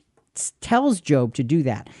actually tells Job to do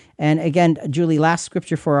that. And again, Julie, last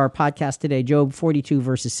scripture for our podcast today, Job 42,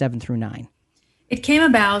 verses 7 through 9. It came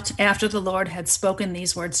about after the Lord had spoken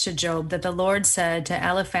these words to Job that the Lord said to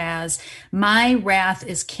Eliphaz, "My wrath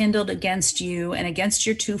is kindled against you and against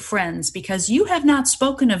your 2 friends, because you have not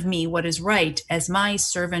spoken of me what is right, as my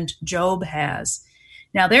servant Job has.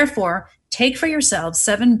 Now therefore, take for yourselves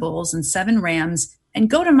 7 bulls and 7 rams, and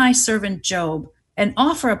go to my servant Job, and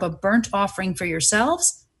offer up a burnt offering for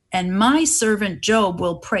yourselves, and my servant Job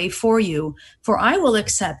will pray for you, for I will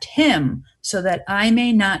accept him, so that I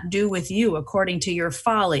may not do with you according to your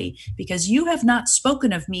folly, because you have not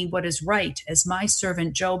spoken of me what is right, as my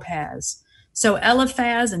servant Job has." So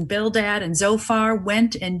Eliphaz and Bildad and Zophar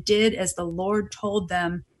went and did as the Lord told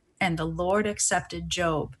them, and the Lord accepted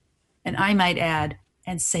Job. And I might add,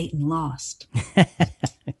 and Satan lost.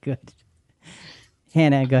 Good.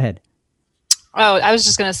 Hannah, go ahead. Oh, I was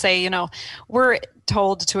just going to say, we're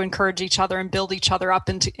told to encourage each other and build each other up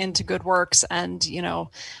into good works, and,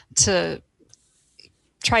 to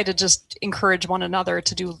try to just encourage one another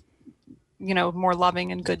to do, more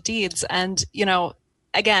loving and good deeds. And,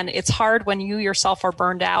 again, it's hard when you yourself are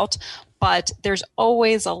burned out, but there's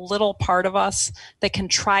always a little part of us that can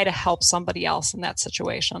try to help somebody else in that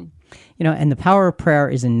situation. And the power of prayer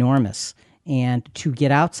is enormous. And to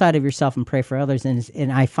get outside of yourself and pray for others.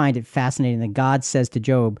 And I find it fascinating that God says to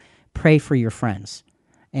Job, pray for your friends.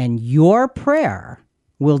 And your prayer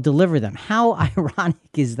will deliver them. How ironic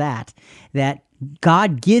is that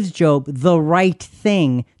God gives Job the right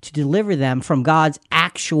thing to deliver them from God's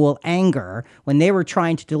actual anger when they were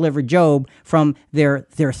trying to deliver Job from their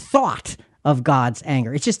thought of God's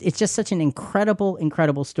anger. It's just such an incredible,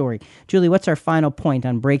 incredible story. Julie, what's our final point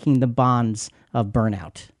on breaking the bonds of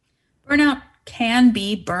burnout? Burnout can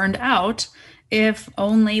be burned out if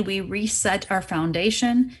only we reset our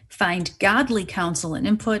foundation, find godly counsel and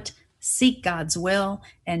input, seek God's will,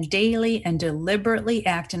 and daily and deliberately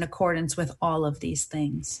act in accordance with all of these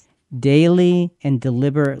things. Daily and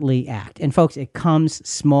deliberately act. And folks, it comes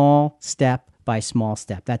small step by small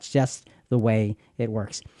step. That's just the way it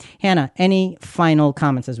works. Hannah, any final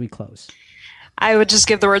comments as we close? I would just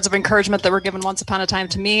give the words of encouragement that were given once upon a time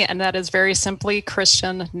to me, and that is very simply,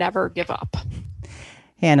 Christian, never give up.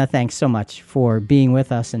 Hannah, thanks so much for being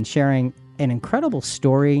with us and sharing an incredible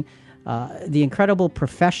story, the incredible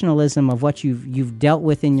professionalism of what you've dealt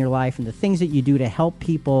with in your life and the things that you do to help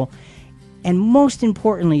people, and most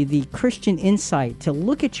importantly, the Christian insight to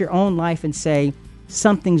look at your own life and say,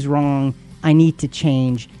 something's wrong, I need to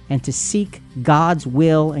change, and to seek God's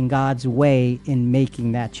will and God's way in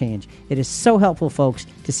making that change. It is so helpful, folks,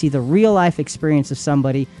 to see the real-life experience of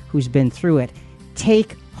somebody who's been through it.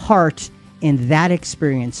 Take heart in that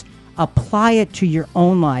experience. Apply it to your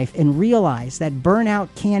own life and realize that burnout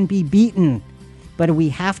can be beaten, but we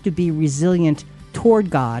have to be resilient toward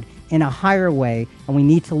God in a higher way, and we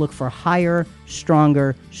need to look for higher,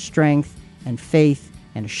 stronger strength and faith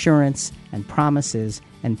and assurance and promises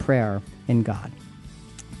and prayer in God.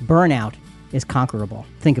 Burnout is conquerable.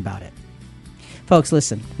 Think about it. Folks,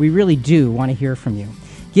 listen, we really do want to hear from you.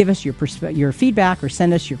 Give us your feedback or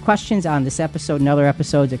send us your questions on this episode and other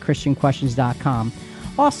episodes at ChristianQuestions.com.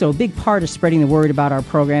 Also, a big part of spreading the word about our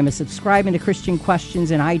program is subscribing to Christian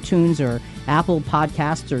Questions in iTunes or Apple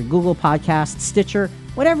Podcasts or Google Podcasts, Stitcher,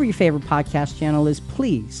 whatever your favorite podcast channel is.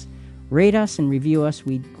 Please rate us and review us.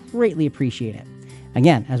 We'd greatly appreciate it.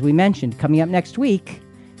 Again, as we mentioned, coming up next week,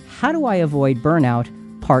 How Do I Avoid Burnout?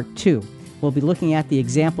 Part 2. We'll be looking at the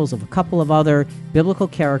examples of a couple of other biblical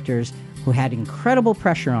characters who had incredible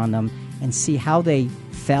pressure on them and see how they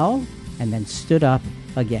fell and then stood up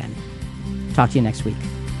again. Talk to you next week.